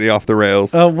completely off the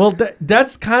rails. Well,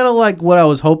 that's kind of like what I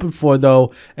was hoping for,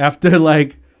 though. After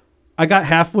like, I got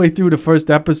halfway through the first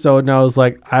episode, and I was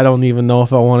like, I don't even know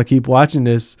if I want to keep watching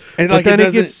this. And, but like, then it it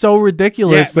doesn't- gets so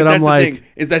ridiculous but that I'm that's the like, thing,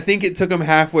 is I think it took them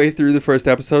halfway through the first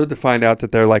episode to find out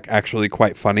that they're like actually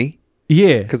quite funny.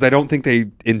 yeah, Because I don't think they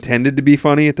intended to be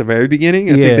funny at the very beginning.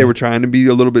 I Yeah. think they were trying to be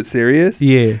a little bit serious.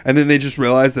 Yeah. And then they just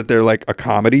realized that they're like a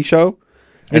comedy show.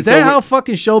 Is And that so- how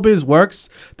fucking showbiz works?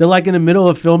 They're like in the middle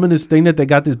of filming this thing that they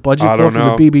got this budget I for don't from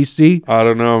know. the BBC, I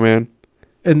don't know, man.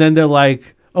 and then they're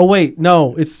like, "Oh wait,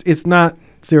 no, it's not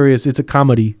serious. It's a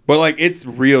comedy." But like, it's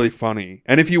really funny.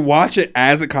 And if you watch it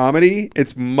as a comedy,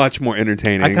 it's much more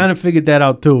entertaining. I kind of figured that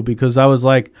out too because I was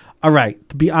like, "All right,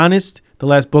 to be honest, the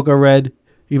last book I read,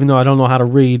 even though I don't know how to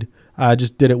read, I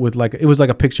just did it with like it was like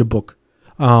a picture book.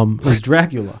 It was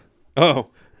Dracula." Oh,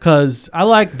 Because I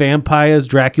like vampires,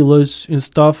 Draculas and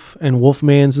stuff, and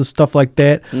Wolfmans and stuff like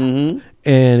that,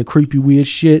 and creepy weird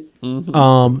shit.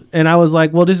 And I was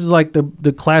like, well, this is like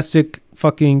the classic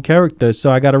fucking character,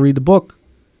 so I got to read the book.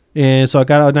 And so I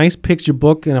got a nice picture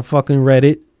book, and I fucking read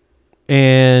it.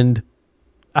 And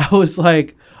I was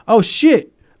like, oh shit.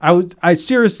 I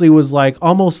seriously was like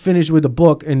almost finished with the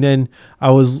book, and then I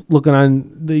was looking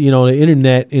on the the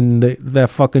internet, and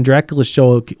that fucking Dracula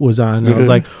show was on. And I was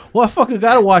like, well, I fucking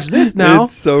gotta watch this now.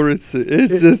 it's so it's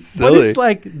just silly. But it's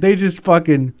like they just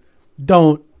fucking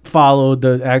don't follow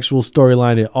the actual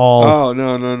storyline at all. Oh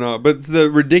no! But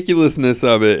the ridiculousness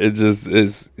of it just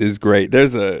is great.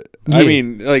 There's I Yeah.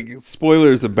 mean, like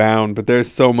spoilers abound, but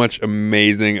there's so much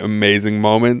amazing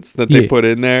moments that they Yeah. put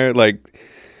in there. Like,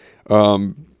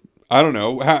 I don't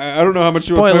know. I don't know how much.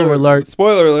 you want to Spoiler talk about. alert.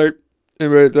 Spoiler alert.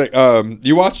 Like,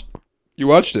 you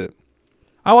watched it.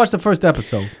 I watched the first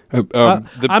episode. The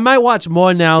I might watch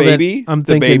more now baby. that I'm The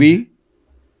thinking. baby.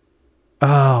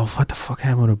 Oh, what the fuck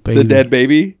happened to baby? The dead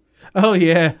baby. Oh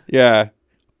yeah, Yeah.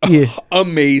 yeah,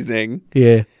 Amazing.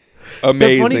 yeah. The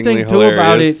Amazingly funny thing hilarious. too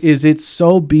about it is it's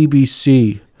so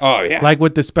BBC. Oh yeah. Like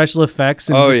with the special effects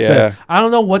and Oh, just yeah. I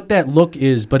don't know what that look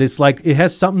is, but it's like it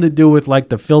has something to do with like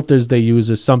the filters they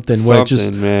use or something where it just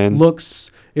Something, man.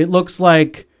 looks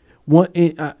like one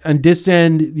on this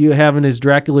end you're having this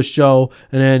Dracula show,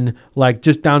 and then like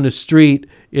just down the street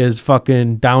is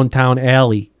fucking Downtown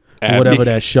Alley or Abbey. whatever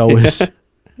that show is.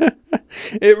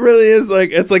 It really is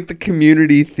like it's like the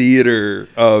community theater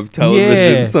of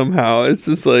television Yeah. somehow. It's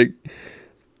just like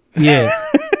Yeah,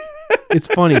 it's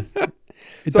funny.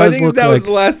 It so. I does think look that was like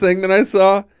the last thing that I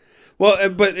saw. Well,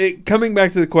 but coming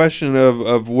back to the question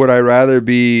of would I rather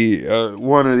be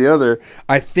one or the other,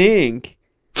 I think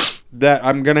that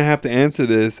I'm gonna have to answer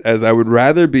this as I would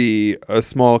rather be a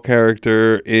small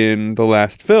character in the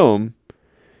last film,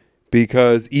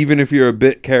 because even if you're a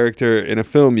bit character in a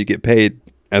film, you get paid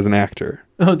as an actor,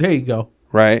 oh, there you go.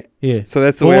 right? Yeah. So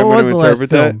that's the Well, way I'm what going was to the last interpret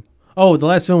that. film? Oh, the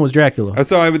last film was Dracula.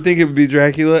 So I would think it would be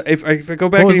Dracula. If I go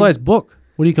back, What was and the last book?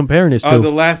 What are you comparing this to? the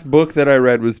last book that I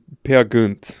read was Peer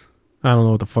Gynt. I don't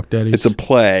know what the fuck that is. It's a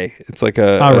play. It's like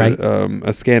a All right.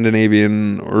 a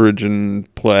Scandinavian origin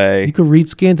play. You could read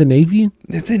Scandinavian?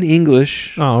 It's in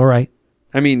English. Oh, all right.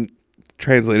 I mean,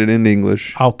 translated into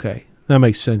English. Okay. That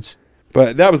makes sense.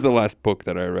 But that was the last book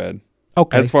that I read,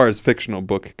 Okay. as far as fictional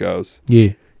book goes.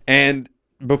 yeah. And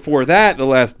before that, the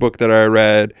last book that I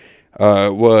read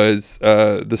was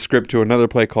the script to another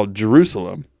play called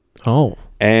Jerusalem. Oh.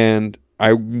 And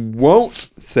I won't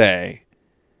say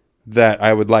that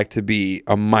I would like to be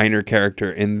a minor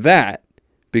character in that,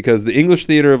 because the English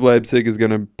Theater of Leipzig is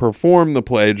going to perform the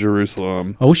play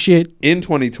Jerusalem Oh, shit. in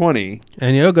 2020.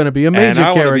 And you're going to be a major And I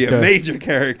want to character. be a major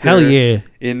character Hell yeah.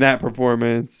 in that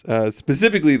performance.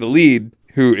 Specifically the lead,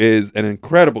 who is an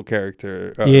incredible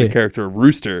character, Yeah. the character of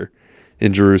Rooster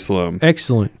in Jerusalem.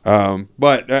 Excellent.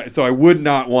 But so I would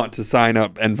not want to sign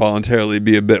up and voluntarily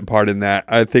be a bit part in that.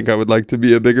 I think I would like to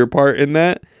be a bigger part in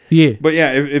that. Yeah. But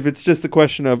yeah, if it's just the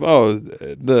question of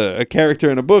a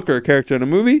character in a book or a character in a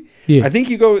movie, Yeah. I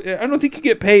don't think you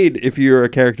get paid if you're a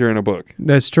character in a book.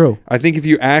 That's true. I think if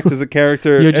you act as a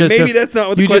character, You're and just maybe that's not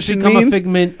what the you just question become means. a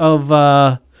figment of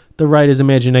the writer's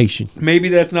imagination. Maybe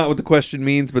that's not what the question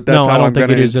means, but that's No, I how don't I'm think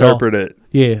going it to is at all. interpret it.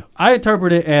 Yeah. I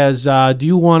interpret it as do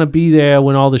you want to be there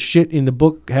when all the shit in the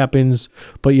book happens,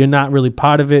 but you're not really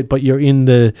part of it, but you're in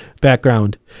the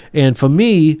background. And for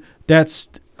me, that's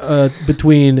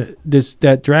between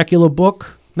that Dracula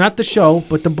book, not the show,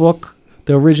 but the book,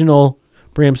 the original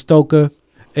Bram Stoker,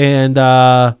 and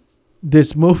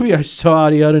this movie I saw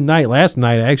the other night, last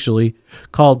night actually,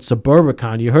 called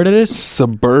Suburbicon. You heard of this?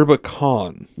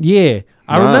 Suburbicon. Yeah.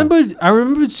 I Nah.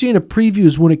 remembered seeing the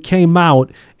previews when it came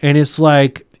out, and it's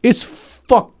like it's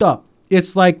fucked up.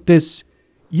 It's like this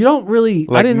you don't really.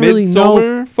 Like I didn't really know.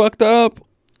 Midsommar fucked up.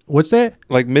 What's that?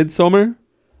 Like Midsommar.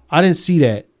 I didn't see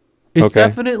that. It's Okay.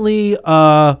 definitely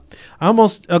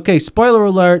okay, spoiler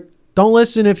alert. Don't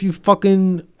listen if you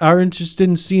fucking are interested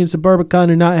in seeing Suburbicon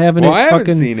and not having Well, it I haven't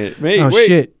fucking seen it. Wait.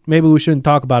 shit. Maybe we shouldn't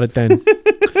talk about it then.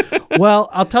 Well,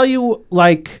 I'll tell you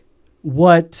like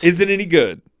what Is it any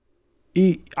good?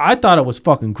 I thought it was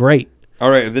fucking great.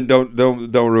 All right, then don't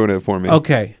ruin it for me.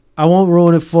 Okay. I won't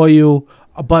ruin it for you,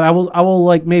 but I will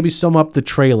like maybe sum up the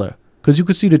trailer cuz you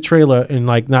could see the trailer and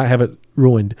like not have it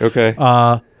ruined. Okay.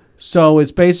 So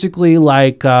it's basically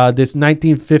like this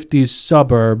 1950s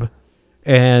suburb,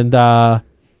 and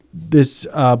this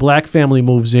black family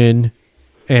moves in,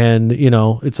 and you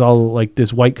know it's all like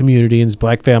this white community and this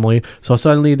black family. So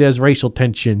suddenly there's racial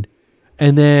tension,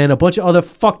 and then a bunch of other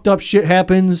fucked up shit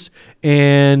happens,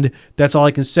 and that's all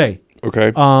I can say.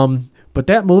 Okay. But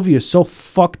that movie is so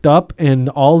fucked up, and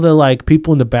all the like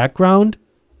people in the background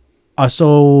are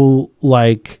so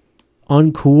like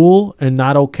uncool and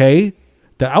not okay,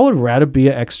 that I would rather be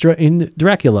an extra in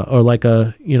Dracula or like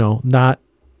a, you know, not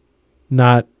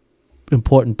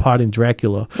important part in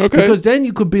Dracula. Okay. Because then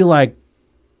you could be like,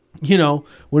 you know,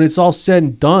 when it's all said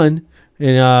and done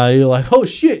and you're like, oh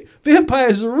shit,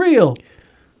 vampires are real.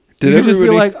 You could just be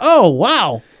like, oh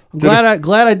wow. I'm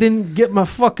glad I didn't get my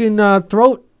fucking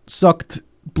throat sucked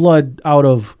blood out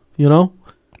of, you know?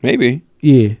 Maybe.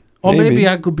 Yeah. Or Maybe. maybe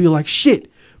I could be like, shit,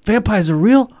 vampires are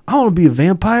real? I want to be a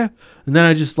vampire. And then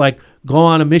I just like go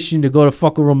on a mission to go to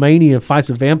fucking Romania and find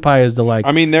some vampires to like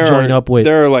join up with.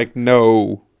 There are like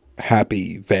no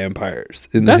happy vampires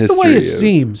in the That's history the way it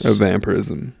seems. of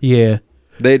vampirism. Yeah.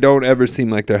 They don't ever seem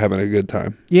like they're having a good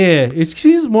time. Yeah. It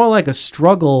seems more like a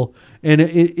struggle. And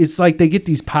it's like they get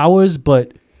these powers,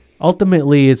 but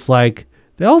ultimately it's like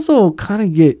they also kind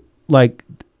of get like,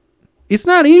 it's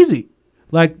not easy.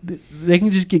 Like they can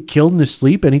just get killed in their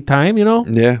sleep anytime, you know?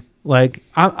 Yeah. Like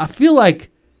I feel like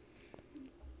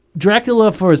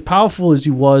Dracula, for as powerful as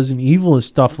he was and evil and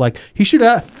stuff, like he should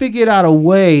have figured out a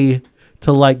way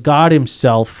to like guard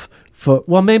himself for.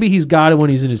 Well, maybe he's got it when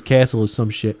he's in his castle or some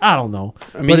shit. I don't know.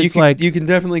 I mean, but you can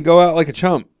definitely go out like a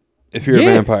chump if you're Yeah.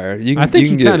 a vampire. I think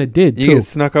he kinda did, You too. get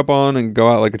snuck up on and go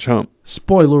out like a chump.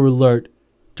 Spoiler alert: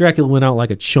 Dracula went out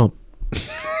like a chump.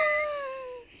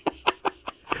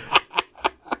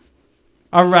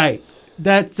 All right.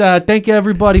 Thank you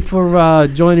everybody for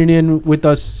joining in with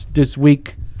us this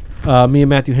week. Me and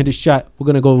Matthew Hendershot, we're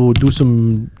gonna go do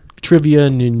some trivia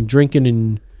and drinking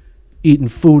and eating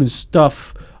food and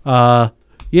stuff. Yeah,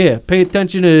 pay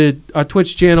attention to our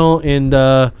Twitch channel and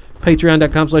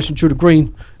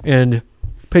patreon.com/intrudogreen and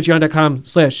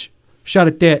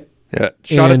patreon.com/shotathat. Yeah,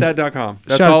 And shotathat.com.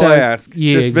 That's Shot all at I that- ask.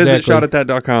 yeah, Just visit exactly.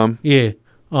 shotathat.com. Yeah.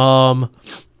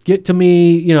 Get to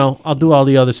me, you know, I'll do all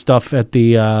the other stuff at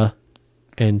the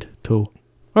end too.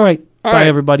 All right. All Bye right.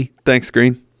 everybody. Thanks,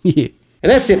 Green. Yeah.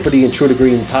 And that's it for the Intruder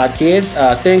Green podcast.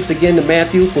 Thanks again to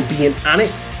Matthew for being on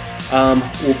it.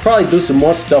 We'll probably do some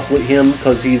more stuff with him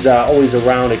because he's always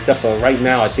around, except for right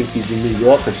now. I think he's in New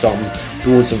York or something,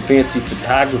 doing some fancy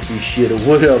photography shit or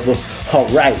whatever. All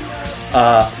right.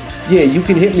 Yeah, you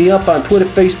can hit me up on Twitter,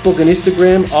 Facebook, and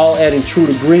Instagram, all at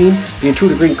Intruder Green. The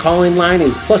Intruder Green calling line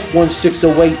is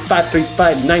 +1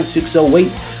 535 9608.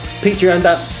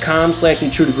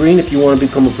 Patreon.com/Intruder Green if you want to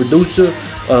become a producer.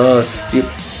 The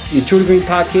Intruder Green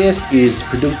podcast is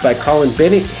produced by Colin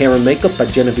Bennett, hair and makeup by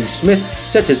Genevieve Smith,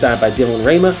 set design by Dylan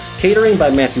Raymer, catering by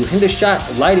Matthew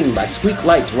Hendershot, lighting by Squeak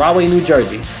Lights, Rahway, New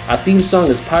Jersey. Our theme song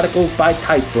is Particles by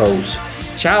Type Bros.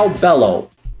 Ciao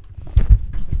Bello.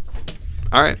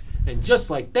 All right. And just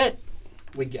like that,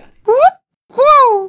 we got it. Woo!